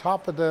 I'm at the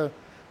top of the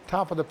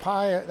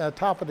pie,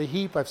 top of the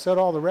heap. I've set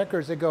all the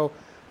records. They go,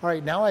 all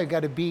right, now I've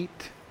got to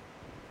beat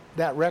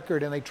that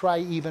record. And they try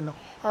even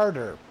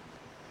harder.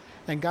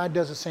 And God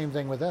does the same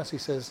thing with us. He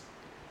says,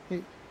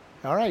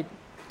 all right,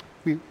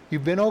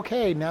 you've been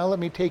okay. Now let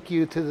me take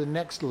you to the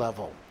next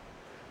level.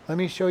 Let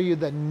me show you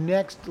the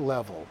next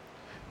level.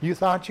 You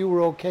thought you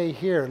were okay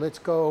here. Let's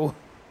go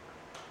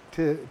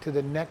to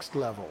the next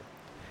level.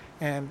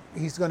 And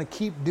he's going to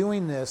keep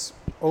doing this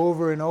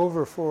over and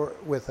over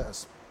with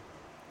us.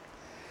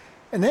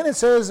 And then it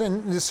says,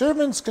 and the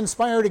servants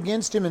conspired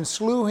against him and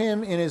slew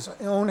him in his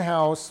own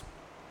house.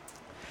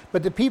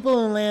 But the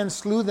people in the land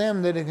slew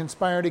them that had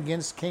conspired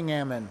against King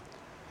Ammon.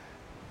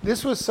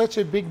 This was such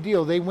a big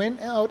deal. They went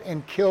out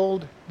and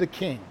killed the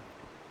king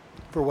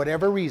for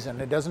whatever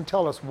reason. It doesn't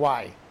tell us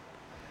why.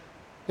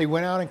 They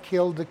went out and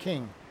killed the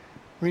king.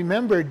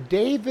 Remember,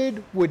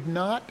 David would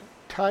not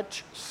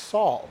touch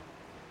Saul.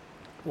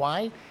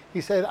 Why?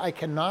 He said, I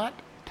cannot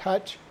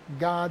touch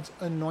God's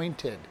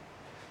anointed.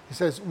 He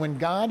says, when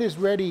God is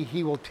ready,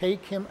 he will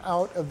take him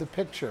out of the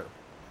picture.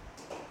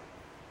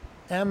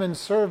 Ammon's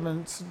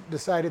servants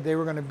decided they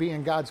were going to be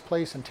in God's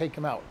place and take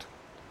him out.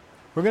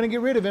 We're going to get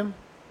rid of him.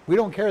 We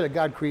don't care that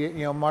God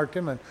marked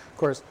him. And of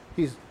course,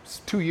 he's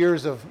 2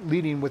 years of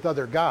leading with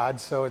other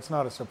gods, so it's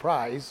not a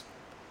surprise.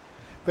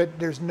 But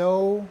there's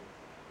no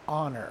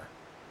honor,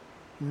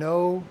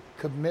 no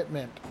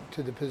commitment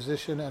to the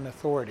position and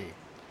authority.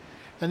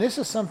 And this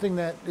is something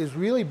that is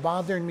really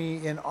bothering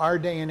me in our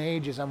day and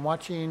age as I'm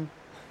watching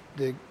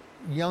the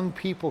young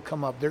people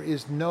come up. There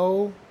is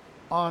no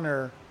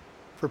honor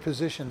for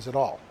positions at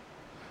all.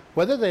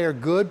 Whether they are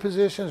good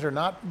positions or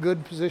not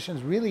good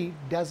positions really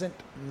doesn't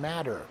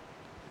matter.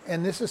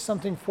 And this is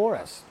something for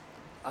us.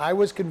 I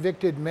was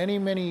convicted many,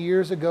 many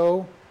years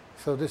ago,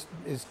 so this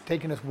is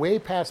taking us way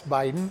past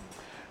Biden,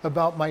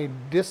 about my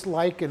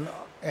dislike and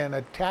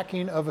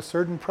attacking of a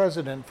certain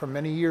president from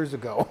many years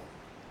ago.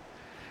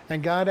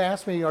 And God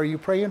asked me, are you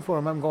praying for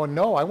him? I'm going,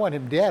 no, I want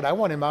him dead. I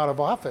want him out of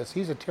office.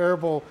 He's a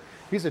terrible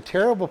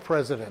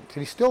president.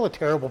 He's still a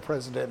terrible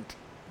president.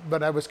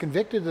 But I was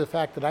convicted of the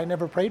fact that I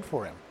never prayed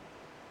for him.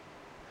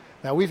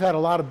 Now, we've had a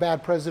lot of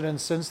bad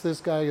presidents since this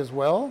guy as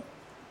well.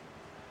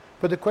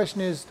 But the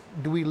question is,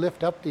 do we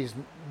lift up these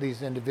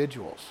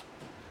individuals?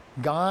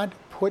 God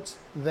puts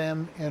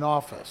them in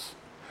office.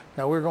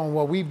 Now, we're going,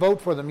 well, we vote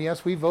for them.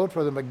 Yes, we vote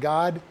for them, but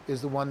God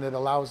is the one that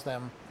allows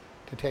them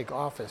to take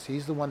office.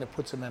 He's the one that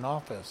puts them in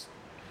office.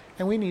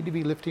 And we need to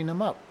be lifting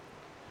them up.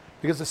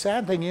 Because the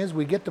sad thing is,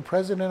 we get the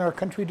president our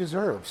country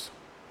deserves.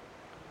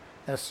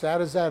 As sad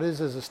as that is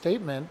as a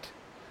statement,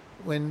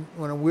 when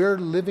we're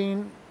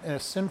living in a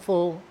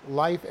sinful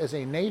life as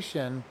a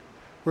nation,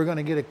 we're going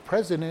to get a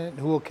president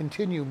who will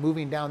continue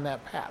moving down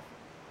that path.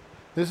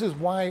 This is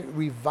why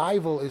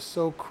revival is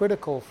so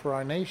critical for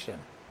our nation.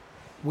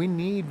 We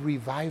need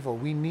revival.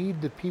 We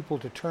need the people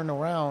to turn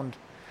around,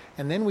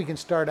 and then we can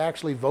start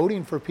actually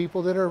voting for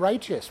people that are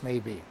righteous,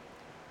 maybe.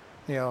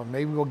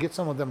 Maybe we'll get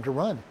some of them to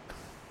run.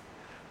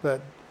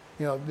 But,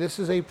 this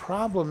is a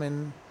problem,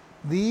 and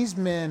these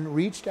men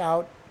reached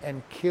out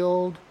and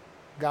killed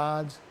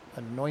God's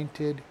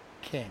anointed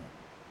king.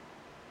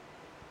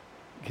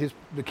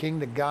 The king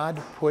that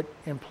God put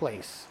in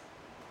place.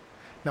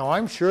 Now,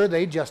 I'm sure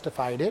they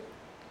justified it.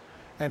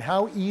 And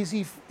how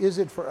easy is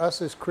it for us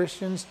as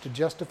Christians to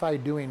justify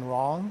doing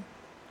wrong?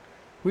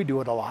 We do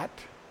it a lot.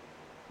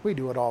 We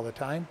do it all the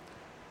time.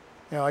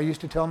 I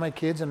used to tell my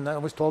kids, and I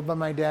was told by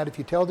my dad, if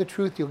you tell the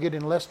truth, you'll get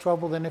in less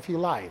trouble than if you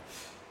lie.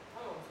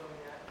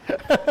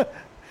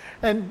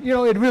 And,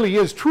 it really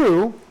is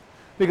true,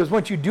 because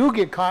once you do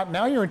get caught,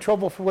 now you're in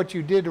trouble for what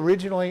you did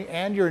originally,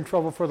 and you're in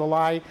trouble for the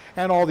lie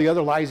and all the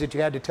other lies that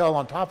you had to tell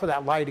on top of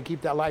that lie to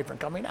keep that lie from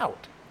coming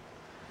out.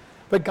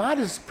 But God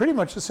is pretty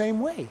much the same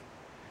way.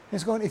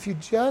 He's going, if you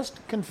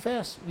just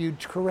confess, you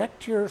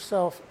correct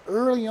yourself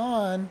early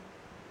on,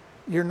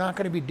 you're not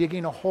going to be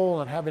digging a hole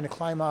and having to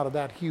climb out of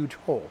that huge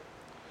hole.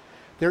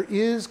 There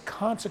is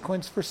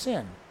consequence for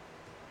sin.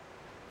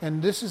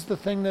 And this is the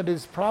thing that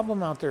is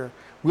problem out there.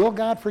 Will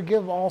God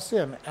forgive all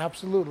sin?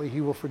 Absolutely,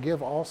 he will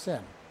forgive all sin.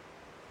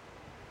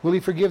 Will he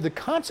forgive the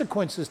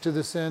consequences to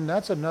the sin?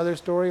 That's another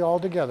story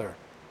altogether.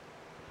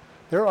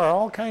 There are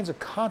all kinds of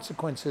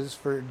consequences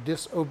for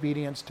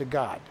disobedience to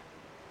God.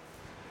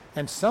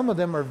 And some of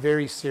them are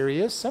very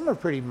serious. Some are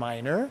pretty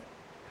minor.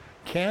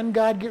 Can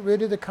God get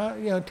rid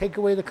of take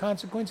away the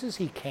consequences?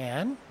 He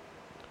can.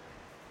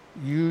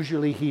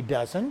 Usually he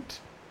doesn't.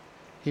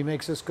 He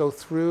makes us go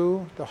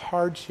through the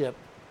hardship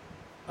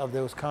of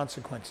those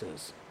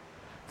consequences.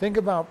 Think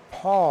about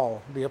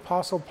Paul, the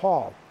Apostle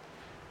Paul.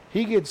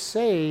 He gets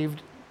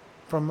saved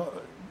from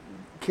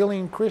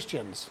killing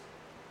Christians.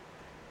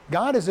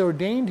 God has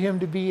ordained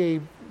him to be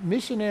a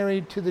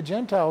missionary to the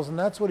Gentiles, and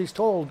that's what he's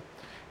told.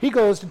 He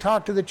goes to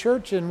talk to the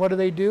church, and what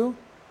do?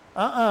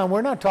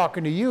 We're not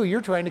talking to you.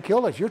 You're trying to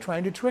kill us. You're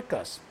trying to trick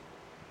us.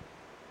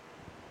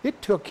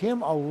 It took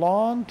him a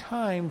long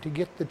time to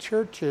get the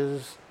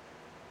churches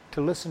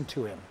to listen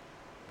to him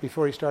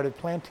before he started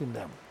planting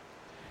them.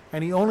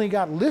 And he only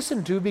got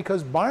listened to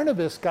because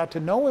Barnabas got to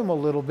know him a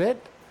little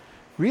bit,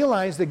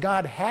 realized that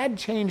God had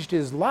changed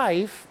his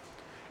life,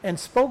 and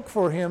spoke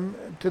for him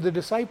to the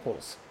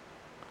disciples.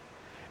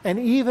 And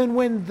even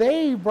when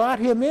they brought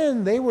him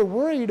in, they were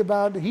worried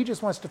about, he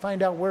just wants to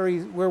find out where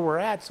we're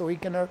at so he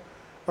can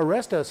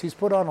arrest us. He's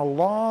put on a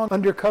long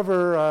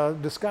undercover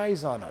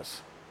disguise on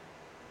us.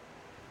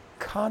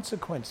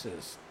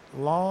 Consequences,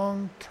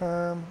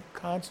 long-term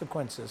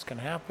consequences can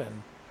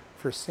happen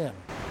for sin.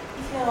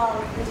 You kill all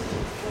the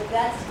Christians, would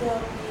that still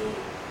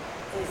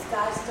be, is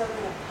God still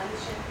going to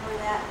punish him for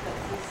that, but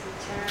he's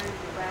turned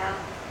around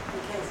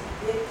because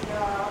he did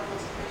kill all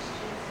those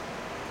Christians?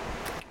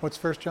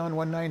 What's 1 John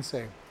 1:9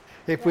 say?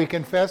 If we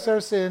confess our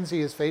sins,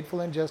 he is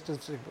faithful and just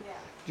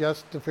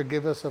to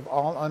forgive us of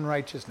all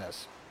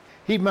unrighteousness.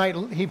 He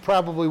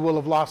probably will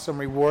have lost some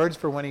rewards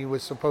for when he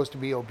was supposed to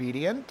be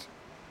obedient,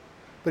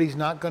 but he's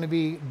not going to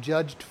be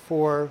judged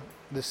for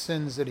the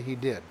sins that he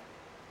did.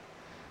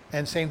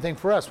 And same thing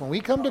for us. When we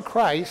come to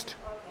Christ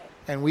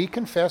and we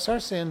confess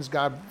our sins,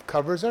 God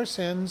covers our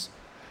sins.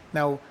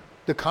 Now,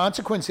 the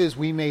consequence is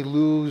we may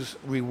lose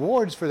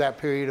rewards for that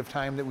period of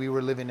time that we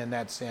were living in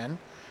that sin,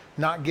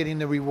 not getting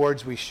the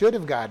rewards we should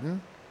have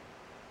gotten.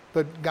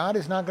 But God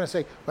is not going to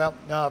say,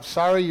 well,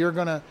 sorry, you're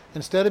going to,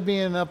 instead of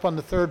being up on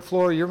the third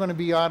floor, you're going to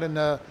be out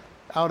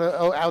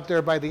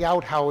there by the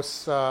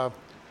outhouse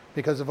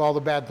because of all the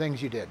bad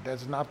things you did.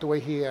 That's not the way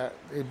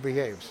it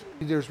behaves.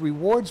 There's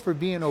rewards for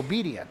being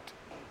obedient.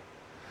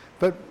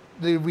 But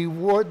the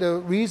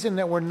reason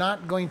that we're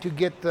not going to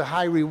get the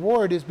high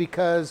reward is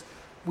because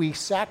we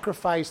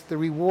sacrificed the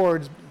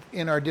rewards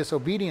in our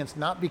disobedience,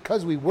 not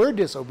because we were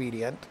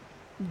disobedient.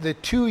 The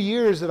 2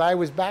 years that I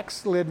was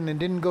backslidden and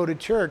didn't go to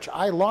church,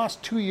 I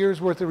lost 2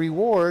 years worth of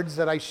rewards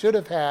that I should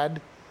have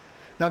had.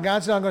 Now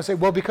God's not going to say,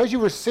 well, because you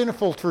were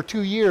sinful for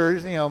 2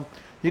 years, you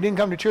didn't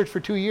come to church for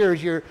 2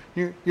 years,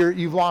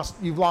 you've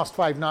lost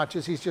 5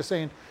 notches. He's just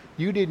saying,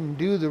 you didn't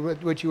do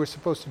what you were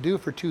supposed to do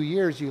for 2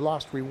 years, you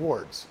lost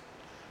rewards.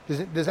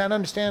 Does that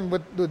understand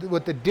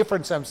what the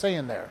difference I'm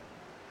saying there?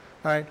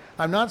 All right.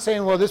 I'm not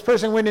saying, well, this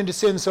person went into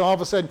sin, so all of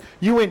a sudden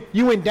you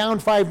went down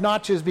 5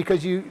 notches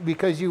because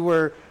you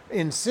were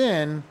in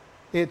sin.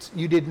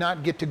 You did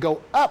not get to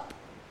go up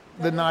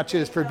the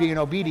notches for being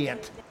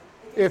obedient.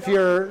 If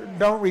you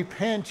don't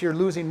repent, you're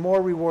losing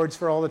more rewards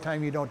for all the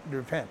time you don't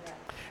repent.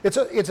 It's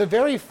a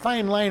very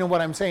fine line of what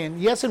I'm saying.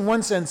 Yes, in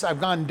one sense,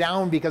 I've gone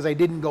down because I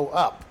didn't go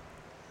up.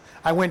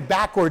 I went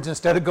backwards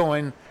instead of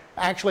going.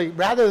 Actually,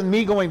 rather than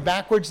me going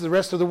backwards, the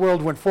rest of the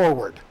world went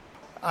forward.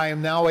 I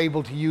am now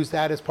able to use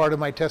that as part of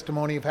my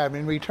testimony of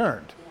having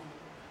returned.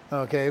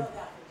 Okay,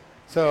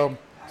 so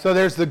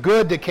there's the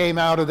good that came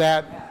out of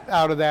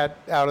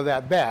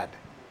that bad.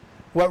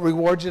 What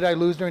rewards did I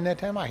lose during that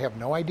time? I have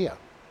no idea.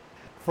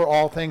 For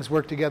all things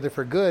work together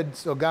for good.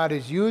 So God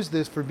has used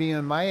this for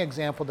being my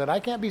example that I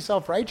can't be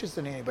self-righteous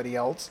than anybody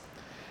else.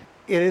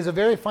 It is a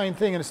very fine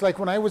thing, and it's like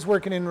when I was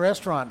working in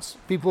restaurants,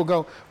 people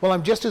go, well,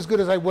 I'm just as good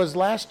as I was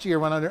last year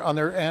when on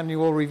their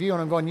annual review,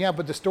 and I'm going, yeah,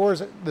 but the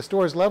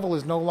store's level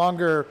is no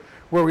longer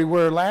where we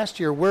were last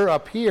year. We're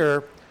up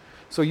here,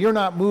 so you're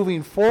not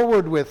moving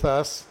forward with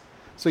us,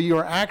 so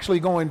you're actually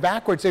going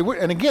backwards.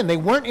 And again, they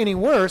weren't any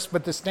worse,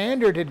 but the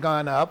standard had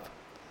gone up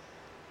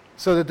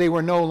so that they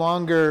were no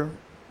longer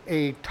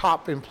a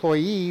top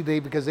employee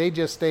because they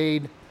just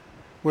stayed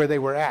where they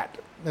were at.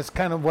 That's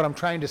kind of what I'm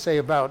trying to say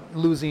about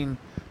losing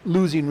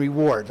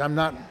rewards. I'm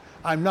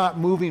not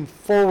moving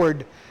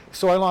forward,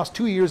 so I lost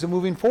 2 years of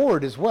moving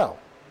forward as well.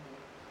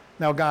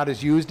 Now God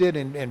has used it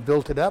and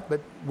built it up, but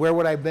where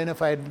would I have been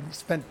if I had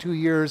spent 2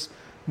 years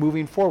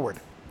moving forward?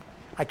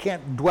 I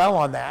can't dwell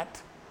on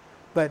that,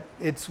 but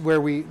it's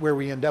where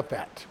we end up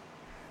at.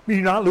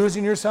 You're not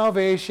losing your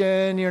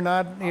salvation. You're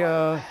not,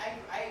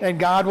 and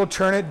God will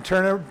turn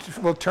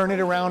it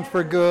around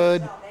for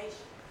good.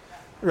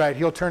 Right,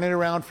 He'll turn it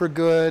around for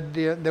good.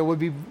 It'll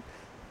be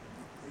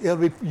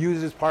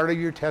used as part of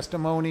your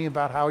testimony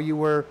about how you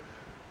were,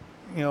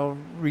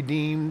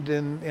 redeemed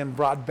and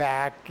brought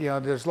back.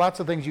 There's lots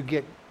of things you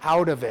get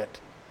out of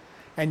it.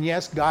 And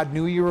yes, God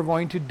knew you were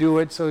going to do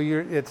it, so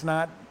it's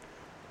not.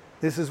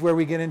 This is where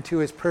we get into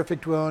His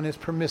perfect will and His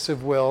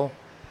permissive will.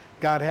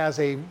 God has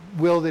a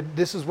will that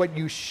this is what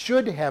you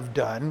should have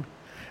done.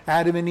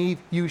 Adam and Eve,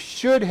 you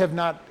should have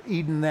not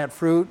eaten that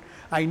fruit.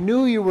 I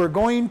knew you were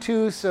going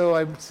to, so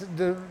I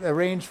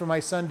arranged for my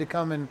son to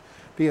come and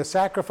be a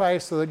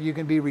sacrifice so that you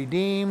can be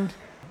redeemed.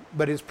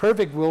 But his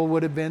perfect will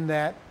would have been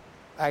that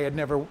I had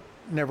never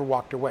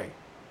walked away,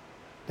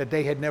 that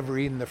they had never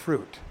eaten the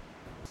fruit.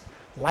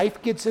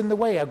 Life gets in the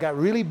way. I've got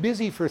really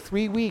busy for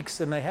 3 weeks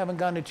and I haven't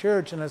gone to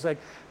church. And I was like,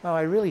 no,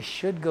 I really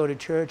should go to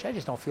church. I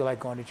just don't feel like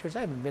going to church.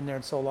 I haven't been there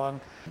in so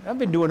long. I've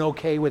been doing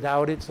okay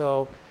without it.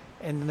 So,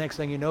 and the next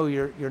thing you know,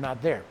 you're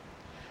not there.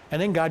 And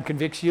then God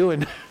convicts you.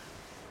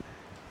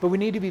 But we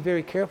need to be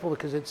very careful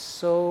because it's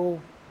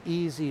so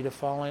easy to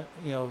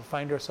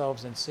find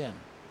ourselves in sin.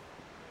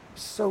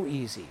 So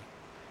easy.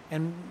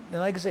 And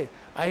like I say,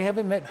 I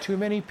haven't met too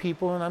many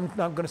people, and I'm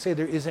not going to say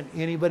there isn't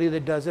anybody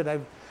that does it.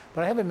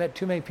 But I haven't met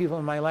too many people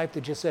in my life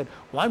that just said,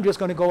 well, I'm just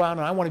going to go out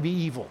and I want to be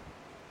evil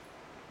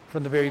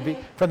from the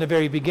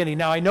very beginning.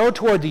 Now, I know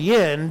toward the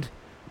end,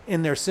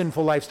 in their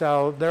sinful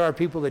lifestyle, there are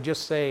people that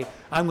just say,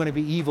 I'm going to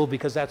be evil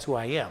because that's who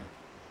I am.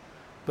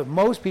 But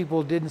most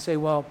people didn't say,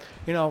 well,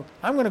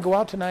 I'm going to go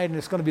out tonight and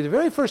it's going to be the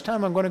very first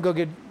time I'm going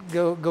to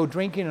go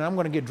drinking and I'm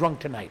going to get drunk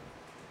tonight.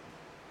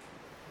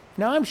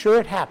 Now, I'm sure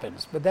it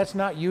happens, but that's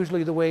not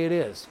usually the way it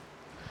is.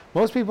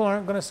 Most people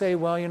aren't going to say,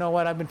 well, you know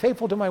what, I've been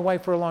faithful to my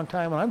wife for a long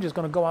time, and I'm just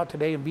going to go out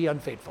today and be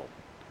unfaithful.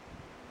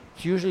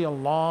 It's usually a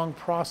long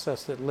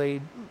process that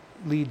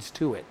leads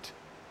to it.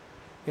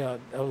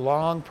 A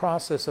long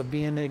process of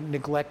being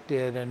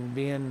neglected and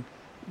being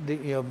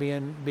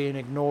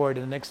ignored,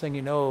 and the next thing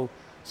you know,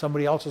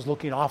 somebody else is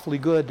looking awfully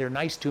good. They're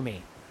nice to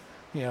me.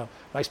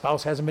 My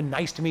spouse hasn't been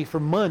nice to me for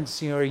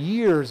months, or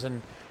years,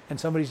 and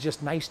somebody's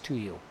just nice to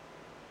you.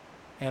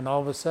 And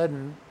all of a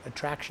sudden,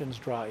 attractions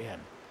draw in.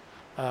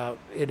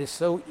 It is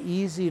so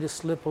easy to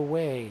slip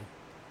away,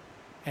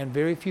 and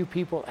very few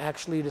people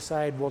actually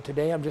decide, well,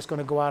 today I'm just going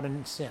to go out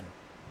and sin,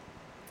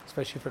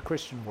 especially for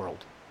Christian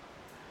world.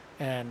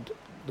 And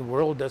the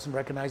world doesn't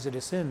recognize it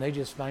as sin. They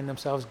just find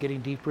themselves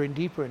getting deeper and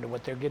deeper into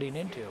what they're getting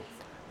into.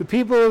 The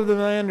people of the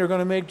land are going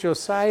to make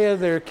Josiah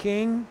their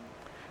king.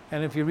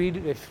 And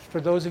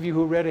for those of you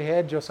who read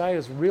ahead, Josiah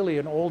is really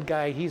an old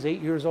guy. He's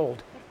 8 years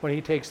old when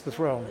he takes the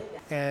throne.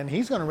 And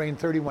he's going to reign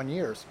 31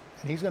 years.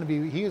 And he is going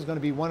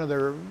to be one of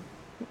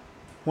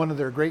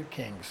their great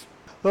kings.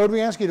 Lord,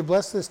 we ask you to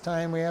bless this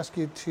time. We ask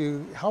you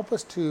to help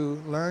us to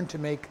learn to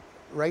make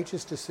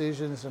righteous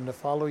decisions and to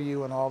follow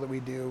you in all that we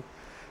do.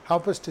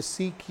 Help us to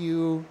seek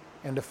you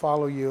and to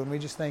follow you. And we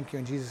just thank you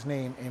in Jesus'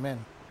 name.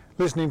 Amen.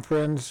 Listening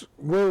friends,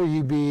 where will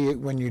you be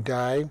when you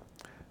die?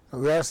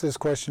 We ask this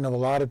question of a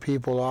lot of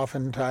people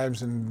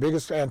oftentimes, and the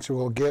biggest answer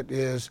we'll get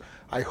is,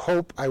 I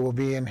hope I will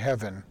be in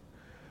heaven.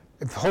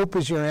 If hope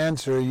is your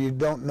answer, you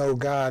don't know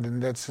God,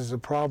 and that's a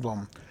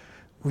problem.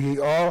 We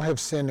all have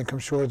sinned and come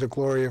short of the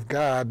glory of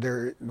God.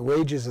 The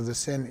wages of the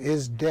sin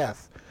is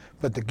death,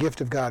 but the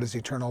gift of God is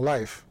eternal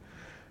life.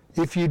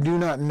 If you do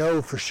not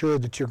know for sure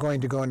that you're going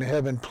to go into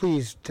heaven,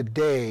 please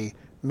today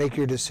make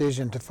your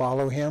decision to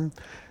follow him.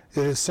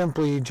 It is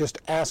simply just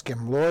ask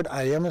him, Lord,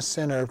 I am a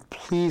sinner.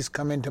 Please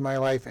come into my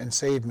life and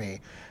save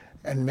me,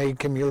 and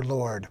make him your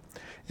Lord.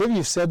 If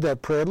you've said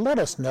that prayer, let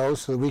us know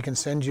so that we can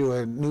send you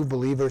a new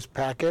believers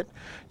packet.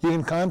 You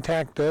can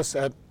contact us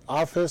at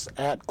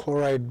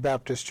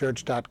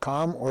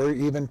office@chloridebaptistchurch.com or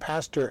even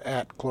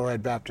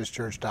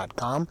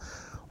pastor@chloridebaptistchurch.com.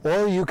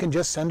 Or you can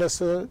just send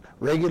us a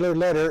regular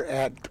letter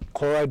at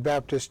Chloride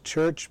Baptist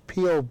Church,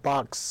 P.O.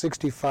 Box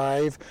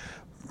 65,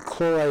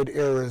 Chloride,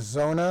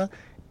 Arizona,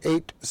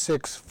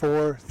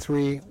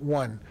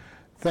 86431.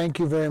 Thank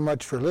you very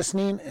much for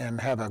listening and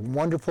have a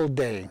wonderful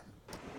day.